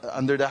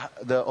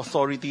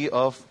authority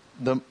of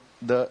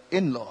the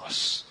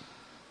in-laws.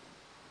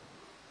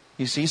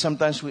 You see,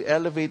 sometimes we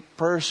elevate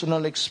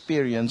personal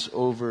experience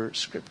over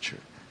Scripture.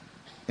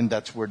 And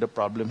that's where the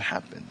problem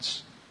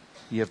happens.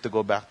 You have to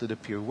go back to the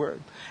pure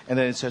Word. And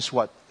then it says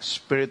what?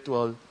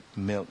 Spiritual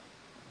milk.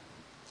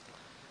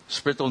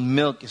 Spiritual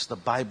milk is the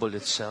Bible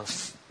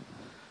itself.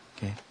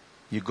 Okay?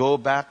 You go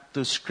back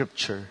to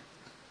Scripture.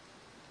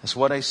 That's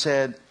what I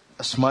said.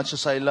 As much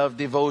as I love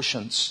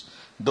devotions,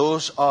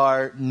 those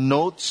are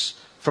notes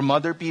from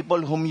other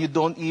people whom you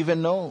don't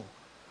even know.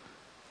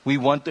 We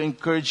want to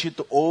encourage you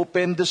to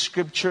open the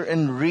Scripture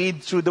and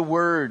read through the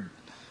Word.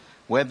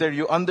 Whether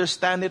you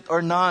understand it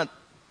or not.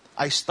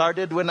 I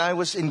started when I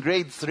was in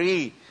grade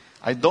 3.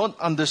 I don't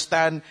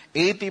understand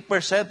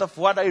 80% of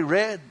what I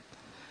read.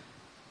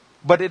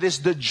 But it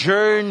is the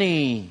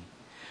journey.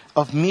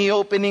 of me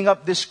opening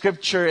up this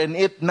scripture and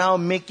it now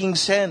making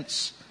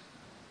sense.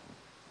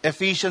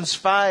 Ephesians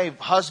 5,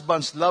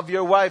 husbands, love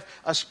your wife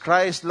as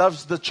Christ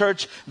loves the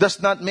church,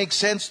 does not make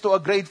sense to a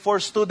grade 4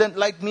 student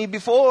like me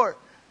before.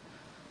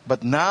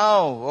 But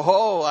now,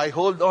 I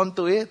hold on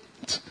to it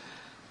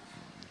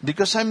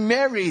because I'm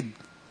married.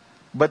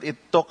 But it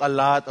took a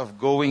lot of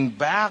going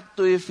back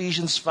to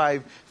Ephesians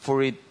 5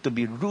 for it to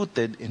be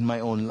rooted in my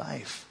own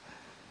life.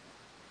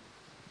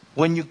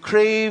 When you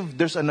crave,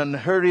 there's an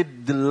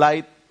unhurried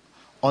delight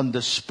on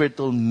the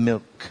spiritual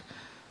milk.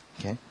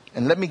 Okay?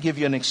 And let me give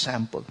you an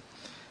example.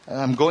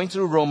 I'm going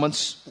through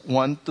Romans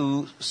 1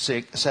 to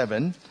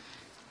 7.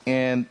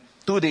 And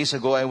 2 days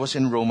ago, I was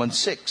in Romans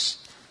 6.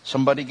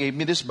 Somebody gave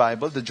me this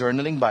Bible, the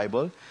journaling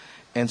Bible.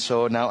 And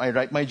so now I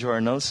write my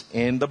journals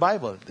in the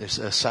Bible. There's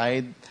a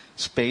side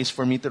space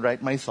for me to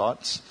write my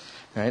thoughts.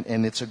 Right?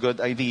 And it's a good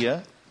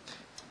idea.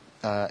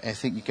 I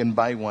think you can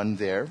buy one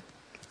there.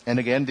 And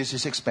again, this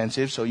is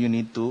expensive, so you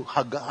need to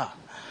haga.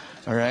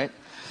 All right?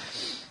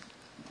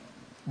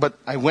 But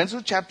I went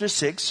through chapter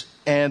 6,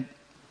 and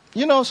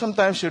you know,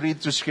 sometimes you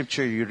read through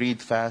scripture, you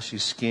read fast, you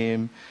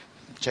skim,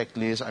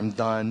 checklist, I'm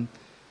done.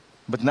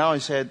 But now I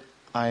said,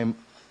 I'm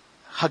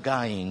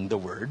hagaing the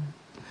word.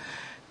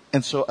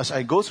 And so as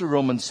I go through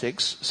Romans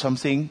 6,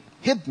 something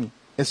hit me.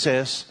 It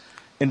says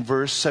in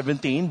verse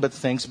 17, but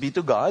thanks be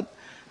to God,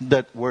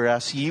 that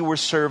whereas ye were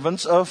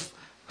servants of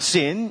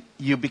sin,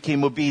 you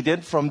became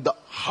obedient from the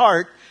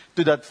heart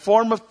to that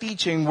form of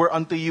teaching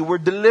whereunto you were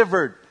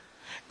delivered.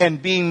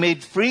 And being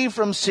made free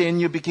from sin,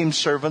 you became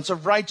servants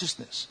of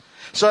righteousness.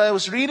 So I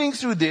was reading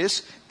through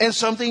this, and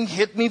something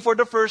hit me for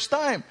the first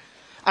time.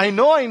 I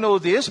know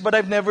this, but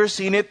I've never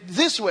seen it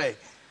this way.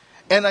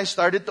 And I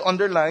started to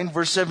underline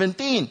verse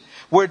 17,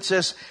 where it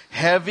says,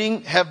 have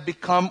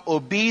become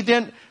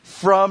obedient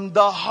from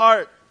the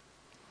heart.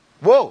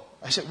 Whoa!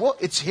 I said, whoa,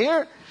 it's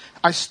here?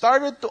 I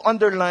started to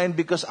underline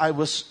because I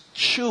was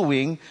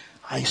chewing.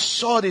 I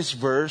saw this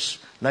verse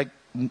like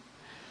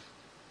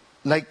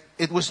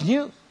it was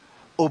new.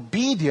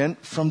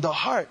 Obedient from the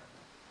heart.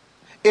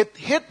 It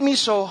hit me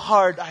so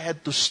hard, I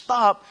had to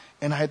stop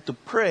and I had to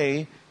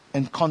pray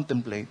and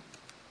contemplate.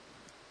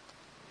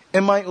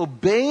 Am I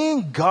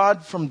obeying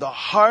God from the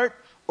heart,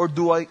 or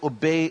do I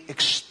obey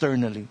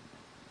externally?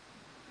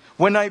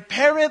 When I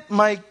parent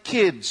my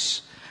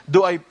kids,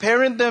 do I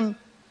parent them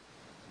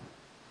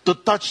to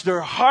touch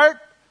their heart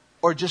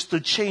or just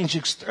to change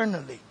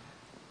externally?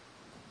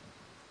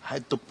 I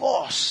had to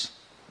pause.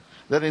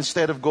 That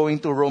instead of going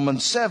to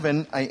Romans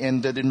 7, I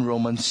ended in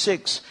Romans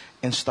 6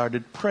 and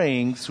started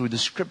praying through the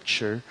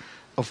scripture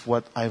of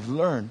what I've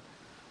learned.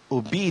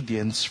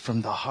 Obedience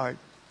from the heart.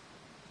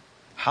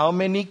 How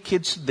many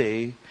kids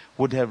today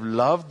would have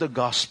loved the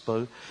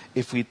gospel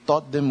if we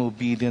taught them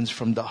obedience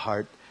from the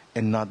heart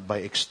and not by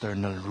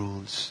external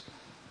rules?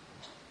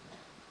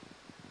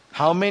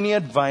 How many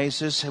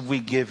advices have we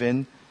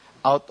given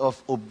out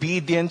of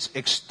obedience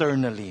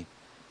externally?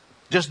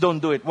 Just don't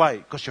do it. Why?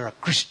 Because you're a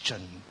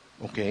Christian.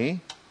 Okay?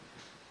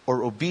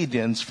 Or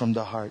obedience from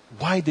the heart.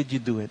 Why did you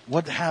do it?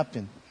 What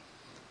happened?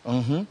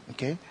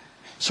 Okay?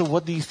 So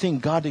what do you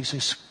think God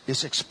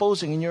is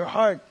exposing in your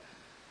heart?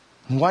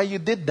 Why you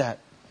did that?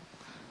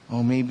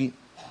 Oh, maybe.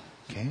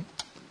 Okay?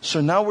 So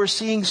now we're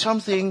seeing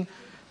something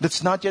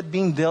that's not yet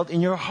being dealt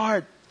in your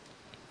heart.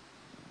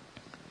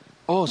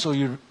 Oh, so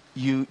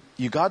you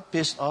got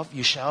pissed off,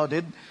 you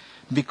shouted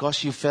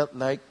because you felt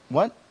like,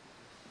 what?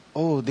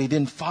 Oh, they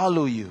didn't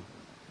follow you.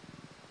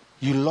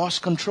 You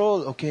lost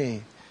control.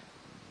 Okay.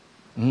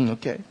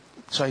 Okay.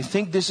 So I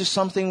think this is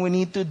something we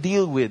need to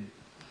deal with.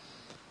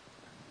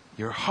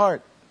 Your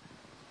heart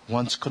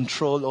wants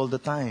control all the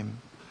time.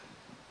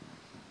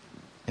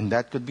 And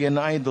that could be an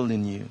idol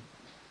in you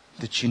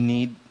that you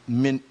need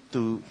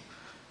to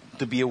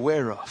be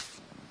aware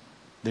of.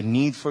 The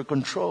need for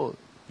control.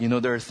 You know,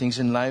 there are things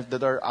in life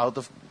that are out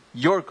of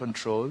your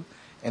control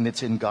and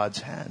it's in God's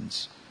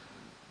hands.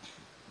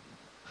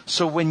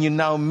 So when you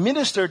now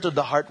minister to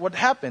the heart, what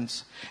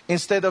happens?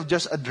 Instead of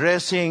just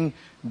addressing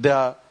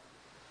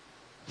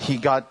he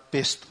got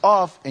pissed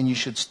off and you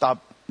should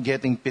stop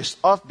getting pissed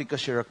off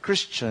because you're a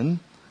Christian,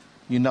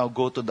 you now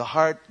go to the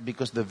heart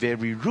because the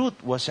very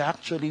root was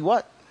actually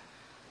what?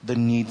 The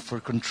need for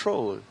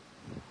control.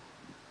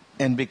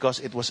 And because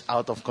it was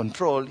out of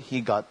control,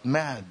 he got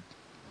mad.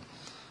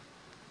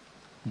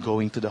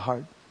 Going to the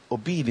heart.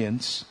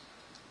 Obedience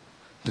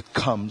that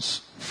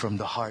comes from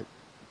the heart.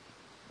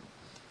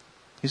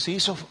 You see,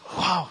 so,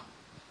 wow.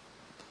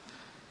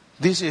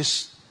 This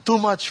is too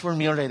much for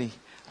me already.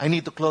 I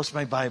need to close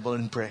my Bible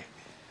and pray.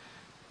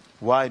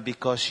 Why?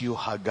 Because you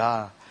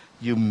haga,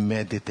 you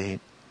meditate.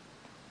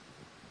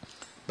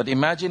 But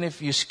imagine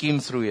if you skim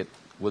through it.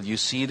 Will you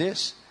see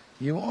this?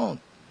 You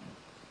won't.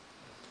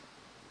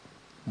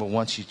 But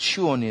once you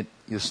chew on it,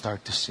 you'll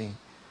start to see.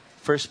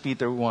 1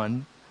 Peter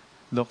 1,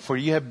 look, for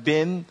you have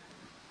been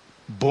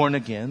born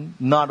again,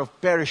 not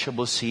of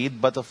perishable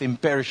seed, but of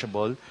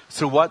imperishable,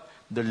 through what?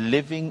 The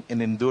living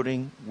and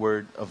enduring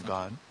Word of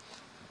God.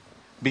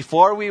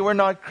 Before we were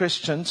not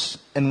Christians,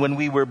 and when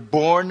we were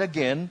born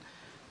again,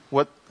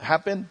 what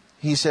happened?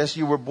 He says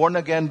you were born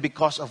again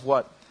because of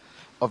what?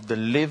 Of the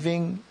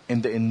living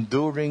and the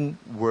enduring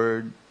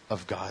Word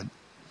of God.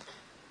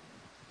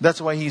 That's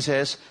why he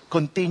says,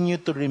 continue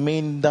to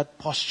remain in that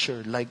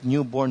posture like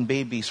newborn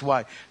babies.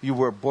 Why? You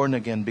were born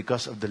again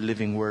because of the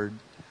living Word.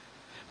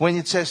 When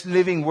it says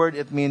living Word,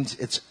 it means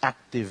it's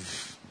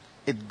active.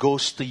 It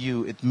goes to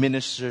you. It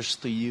ministers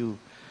to you.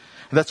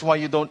 That's why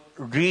you don't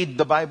read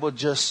the Bible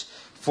just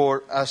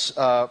for as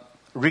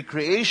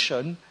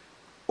recreation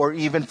or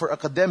even for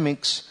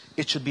academics.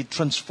 It should be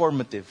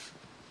transformative.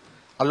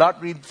 A lot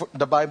read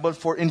the Bible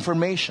for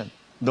information.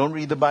 Don't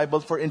read the Bible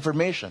for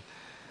information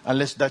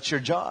unless that's your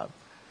job.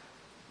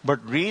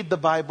 But read the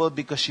Bible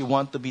because you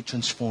want to be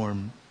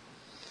transformed.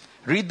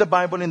 Read the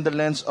Bible in the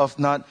lens of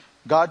not,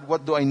 God,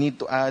 what do I need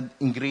to add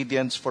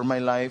ingredients for my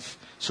life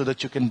so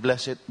that you can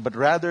bless it? But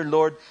rather,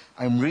 Lord,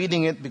 I'm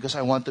reading it because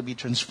I want to be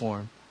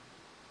transformed.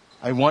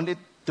 I want it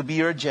to be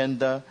your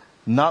agenda,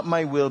 not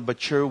my will,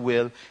 but your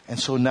will. And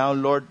so now,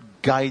 Lord,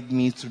 guide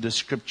me through the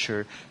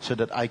Scripture so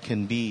that I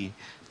can be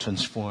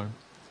transformed.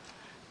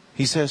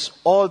 He says,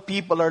 all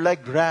people are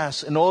like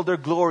grass, and all their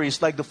glory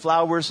is like the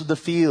flowers of the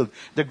field.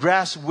 The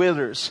grass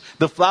withers,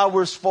 the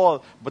flowers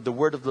fall, but the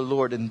word of the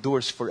Lord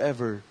endures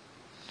forever.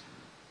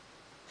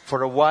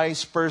 For a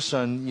wise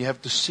person, you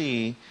have to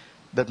see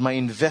that my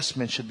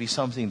investment should be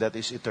something that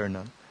is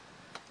eternal.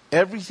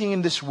 Everything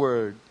in this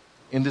world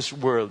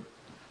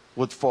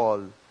would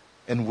fall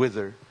and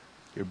wither.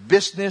 Your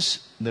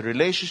business, the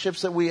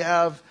relationships that we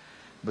have,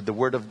 but the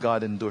word of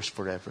God endures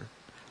forever.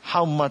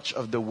 How much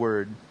of the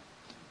word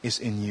is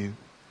in you?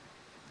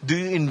 Do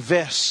you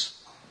invest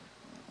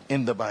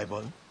in the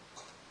Bible?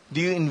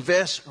 Do you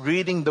invest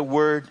reading the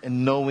Word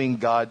and knowing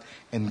God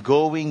and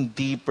going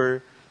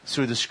deeper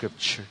through the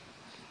Scripture?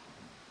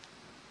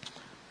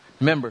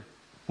 Remember,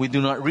 we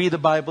do not read the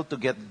Bible to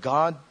get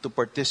God to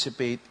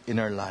participate in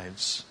our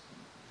lives.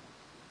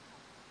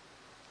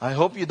 I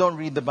hope you don't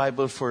read the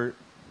Bible for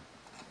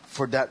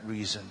that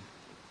reason.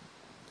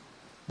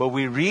 But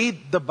we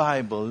read the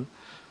Bible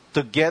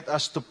to get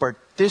us to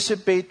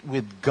participate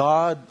with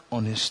God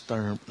on His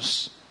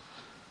terms.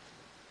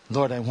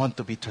 Lord, I want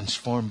to be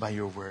transformed by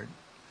your word.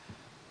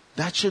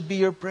 That should be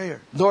your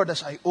prayer. Lord,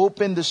 as I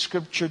open the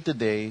Scripture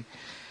today,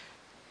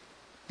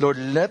 Lord,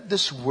 let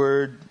this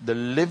word, the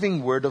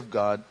living word of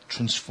God,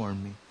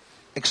 transform me.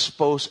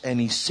 Expose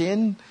any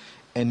sin,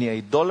 any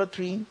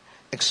idolatry,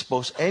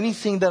 expose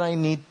anything that I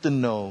need to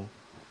know.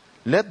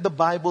 Let the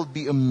Bible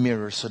be a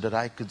mirror so that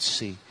I could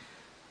see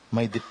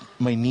my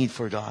need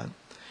for God.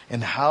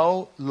 And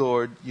how,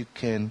 Lord, you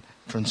can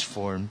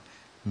transform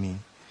me.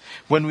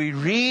 When we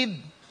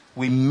read,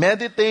 we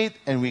meditate,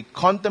 and we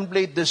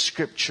contemplate the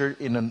Scripture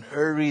in an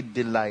hurried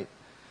delight,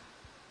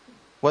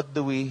 what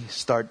do we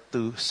start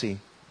to see?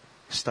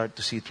 Start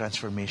to see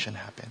transformation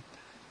happen.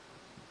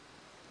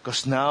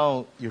 Because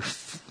now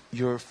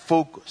you're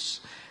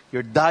focused.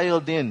 You're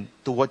dialed in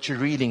to what you're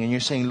reading, and you're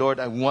saying, Lord,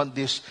 I want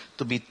this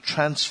to be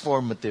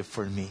transformative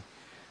for me.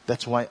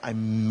 That's why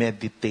I'm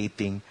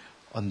meditating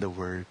on the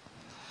Word.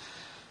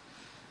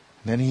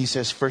 Then he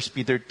says, 1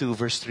 Peter 2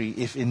 verse 3,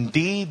 if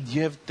indeed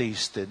you have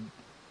tasted,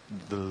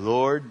 the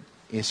Lord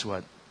is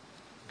what?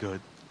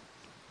 Good.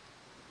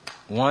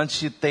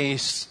 Once you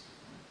taste,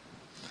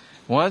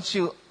 once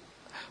you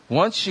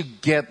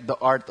get the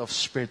art of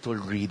spiritual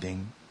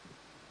reading,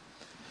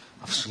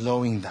 of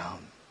slowing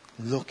down,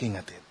 looking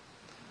at it,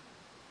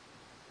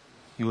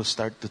 you will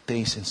start to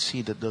taste and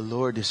see that the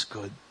Lord is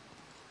good.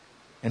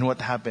 And what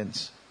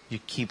happens? You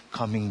keep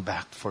coming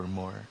back for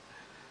more.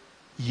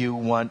 You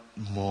want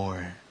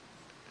more.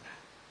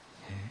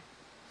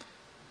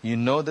 You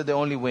know that the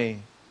only way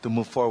to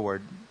move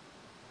forward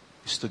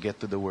is to get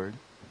to the Word.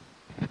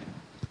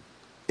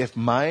 If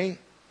my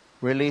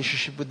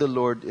relationship with the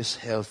Lord is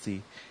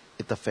healthy,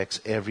 it affects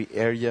every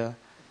area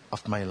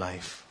of my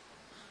life.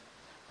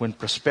 When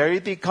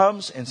prosperity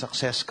comes and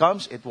success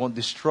comes, it won't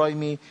destroy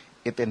me,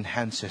 it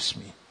enhances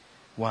me.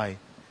 Why?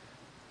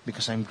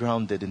 Because I'm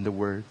grounded in the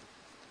Word.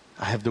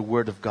 I have the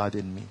Word of God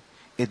in me.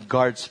 It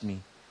guards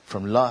me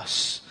from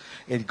lust.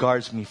 It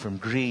guards me from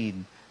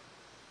greed.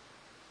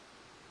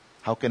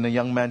 How can a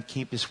young man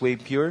keep his way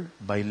pure?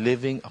 By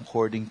living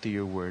according to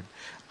your word.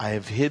 I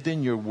have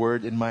hidden your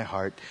word in my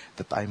heart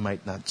that I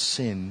might not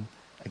sin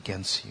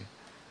against you.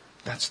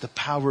 That's the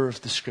power of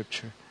the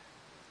Scripture.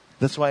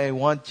 That's why I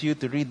want you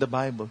to read the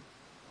Bible.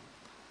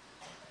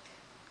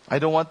 I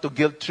don't want to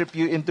guilt trip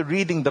you into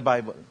reading the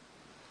Bible,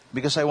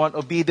 because I want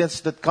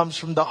obedience that comes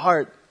from the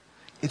heart.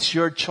 It's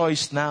your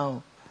choice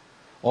now.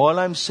 All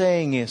I'm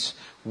saying is,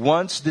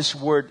 once this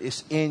word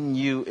is in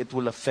you, it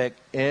will affect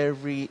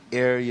every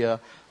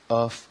area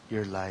of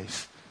your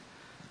life.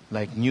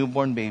 Like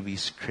newborn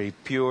babies crave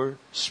pure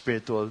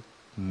spiritual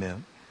milk.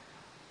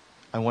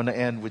 I want to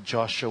end with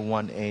Joshua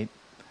 1:8. It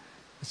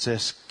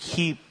says,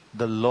 keep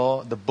the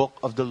law, the book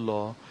of the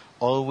law,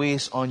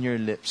 always on your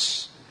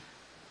lips.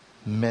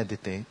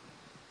 Meditate,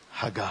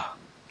 Haggah,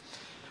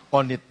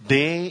 on it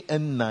day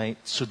and night,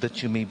 so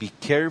that you may be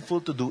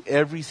careful to do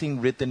everything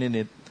written in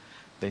it.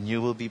 Then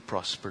you will be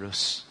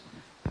prosperous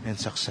and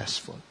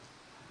successful.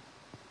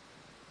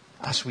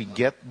 as we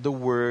get the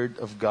Word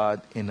of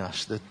God in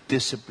us, the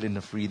discipline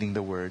of reading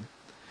the Word,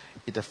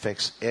 it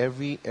affects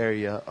every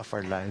area of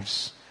our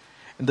lives.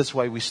 And that's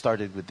why we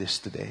started with this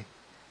today.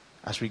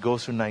 As we go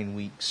through 9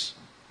 weeks,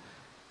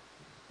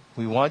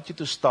 we want you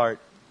to start.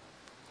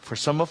 For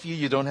some of you,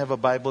 you don't have a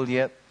Bible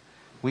yet.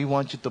 We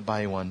want you to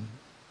buy one.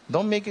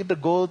 Don't make it the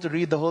goal to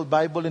read the whole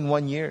Bible in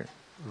 1 year.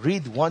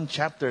 Read 1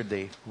 chapter a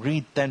day.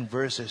 Read 10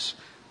 verses.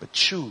 But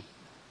chew,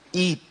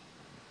 eat,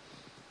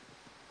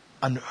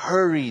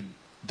 unhurried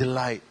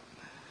delight.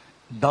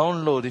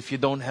 Download if you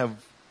don't have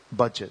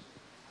budget.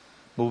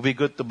 But it would be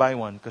good to buy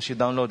one because you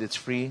download, it's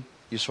free.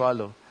 You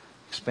swallow.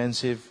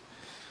 Expensive.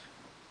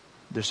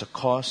 There's a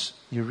cost.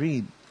 You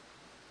read.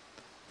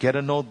 Get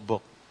a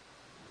notebook.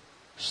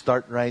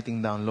 Start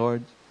writing down,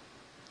 Lord,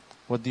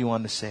 what do you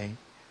want to say?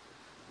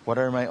 What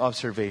are my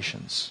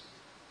observations?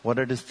 What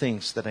are the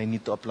things that I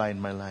need to apply in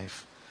my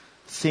life?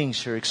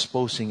 Things you're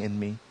exposing in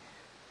me.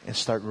 And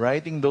start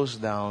writing those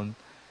down.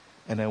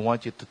 And I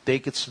want you to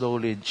take it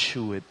slowly and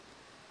chew it.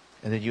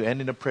 And then you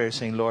end in a prayer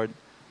saying, Lord,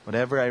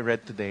 whatever I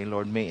read today,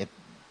 Lord, may it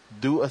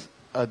do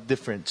a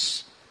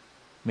difference.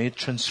 May it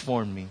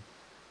transform me.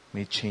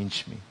 May it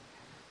change me.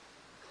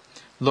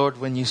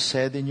 Lord, when you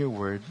said in your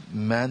word,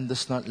 man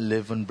does not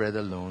live on bread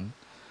alone,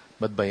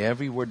 but by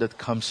every word that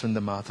comes from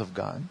the mouth of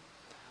God.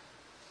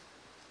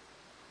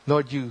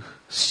 Lord, you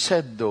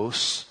said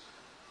those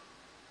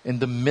in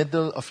the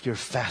middle of your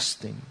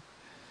fasting,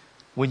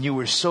 when you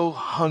were so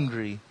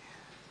hungry.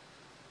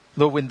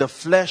 Lord, when the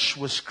flesh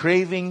was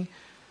craving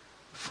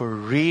for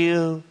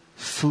real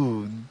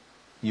food,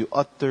 you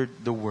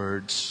uttered the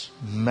words,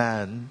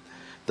 man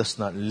does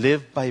not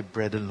live by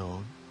bread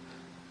alone,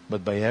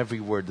 but by every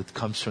word that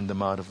comes from the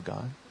mouth of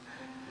God.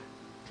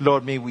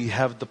 Lord, may we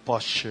have the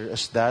posture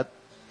as that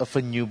of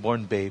a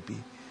newborn baby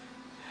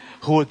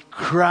who would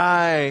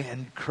cry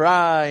and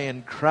cry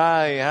and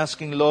cry,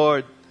 asking,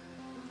 Lord,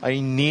 I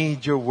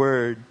need your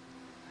word.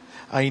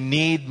 I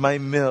need my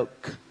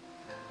milk.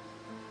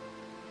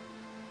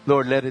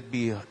 Lord, let it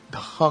be the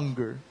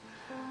hunger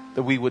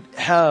that we would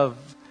have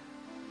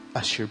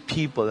as your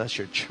people, as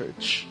your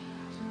church.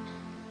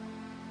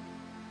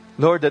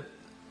 Lord,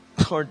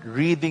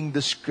 reading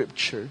the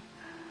scripture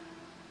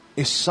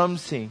is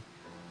something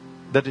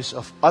that is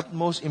of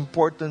utmost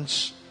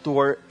importance to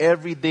our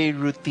everyday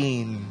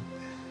routine,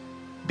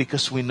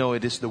 because we know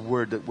it is the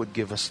word that would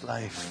give us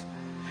life.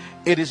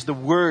 It is the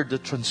word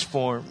that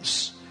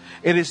transforms.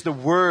 It is the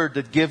word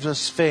that gives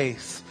us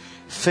faith.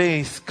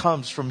 Faith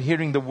comes from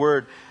hearing the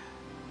word.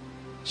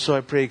 So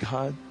I pray,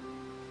 God,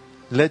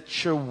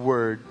 let your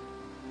word,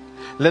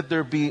 let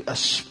there be a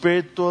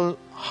spiritual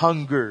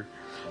hunger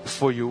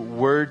for your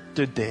word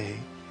today.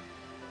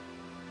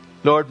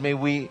 Lord, may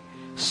we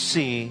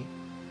see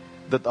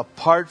that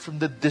apart from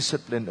the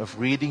discipline of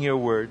reading your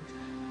word,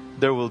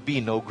 there will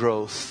be no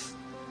growth.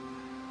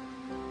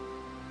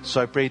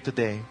 So I pray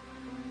today,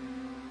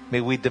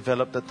 may we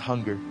develop that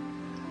hunger.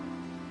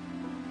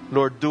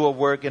 Lord, do a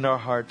work in our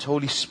hearts.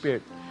 Holy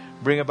Spirit,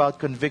 bring about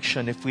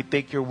conviction if we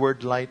take your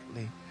word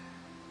lightly.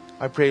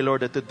 I pray,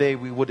 Lord, that today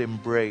we would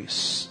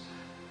embrace,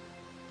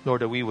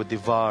 Lord, that we would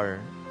devour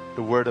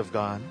the word of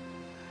God.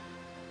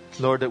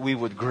 Lord, that we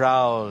would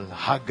growl,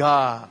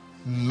 haga,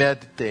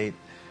 meditate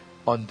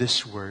on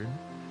this word.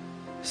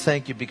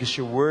 Thank you because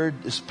your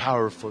word is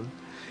powerful.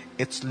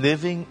 It's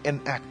living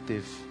and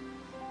active.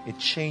 It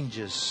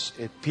changes.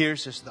 It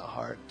pierces the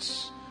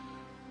hearts.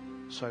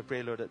 So I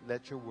pray, Lord, that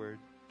let your word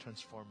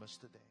transform us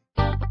today.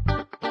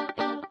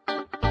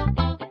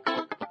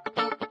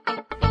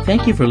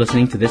 Thank you for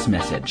listening to this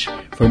message.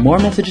 For more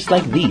messages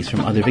like these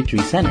from other Victory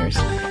Centers,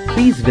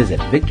 please visit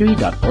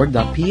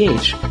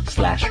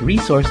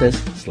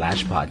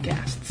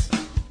victory.org.ph/resources/podcasts.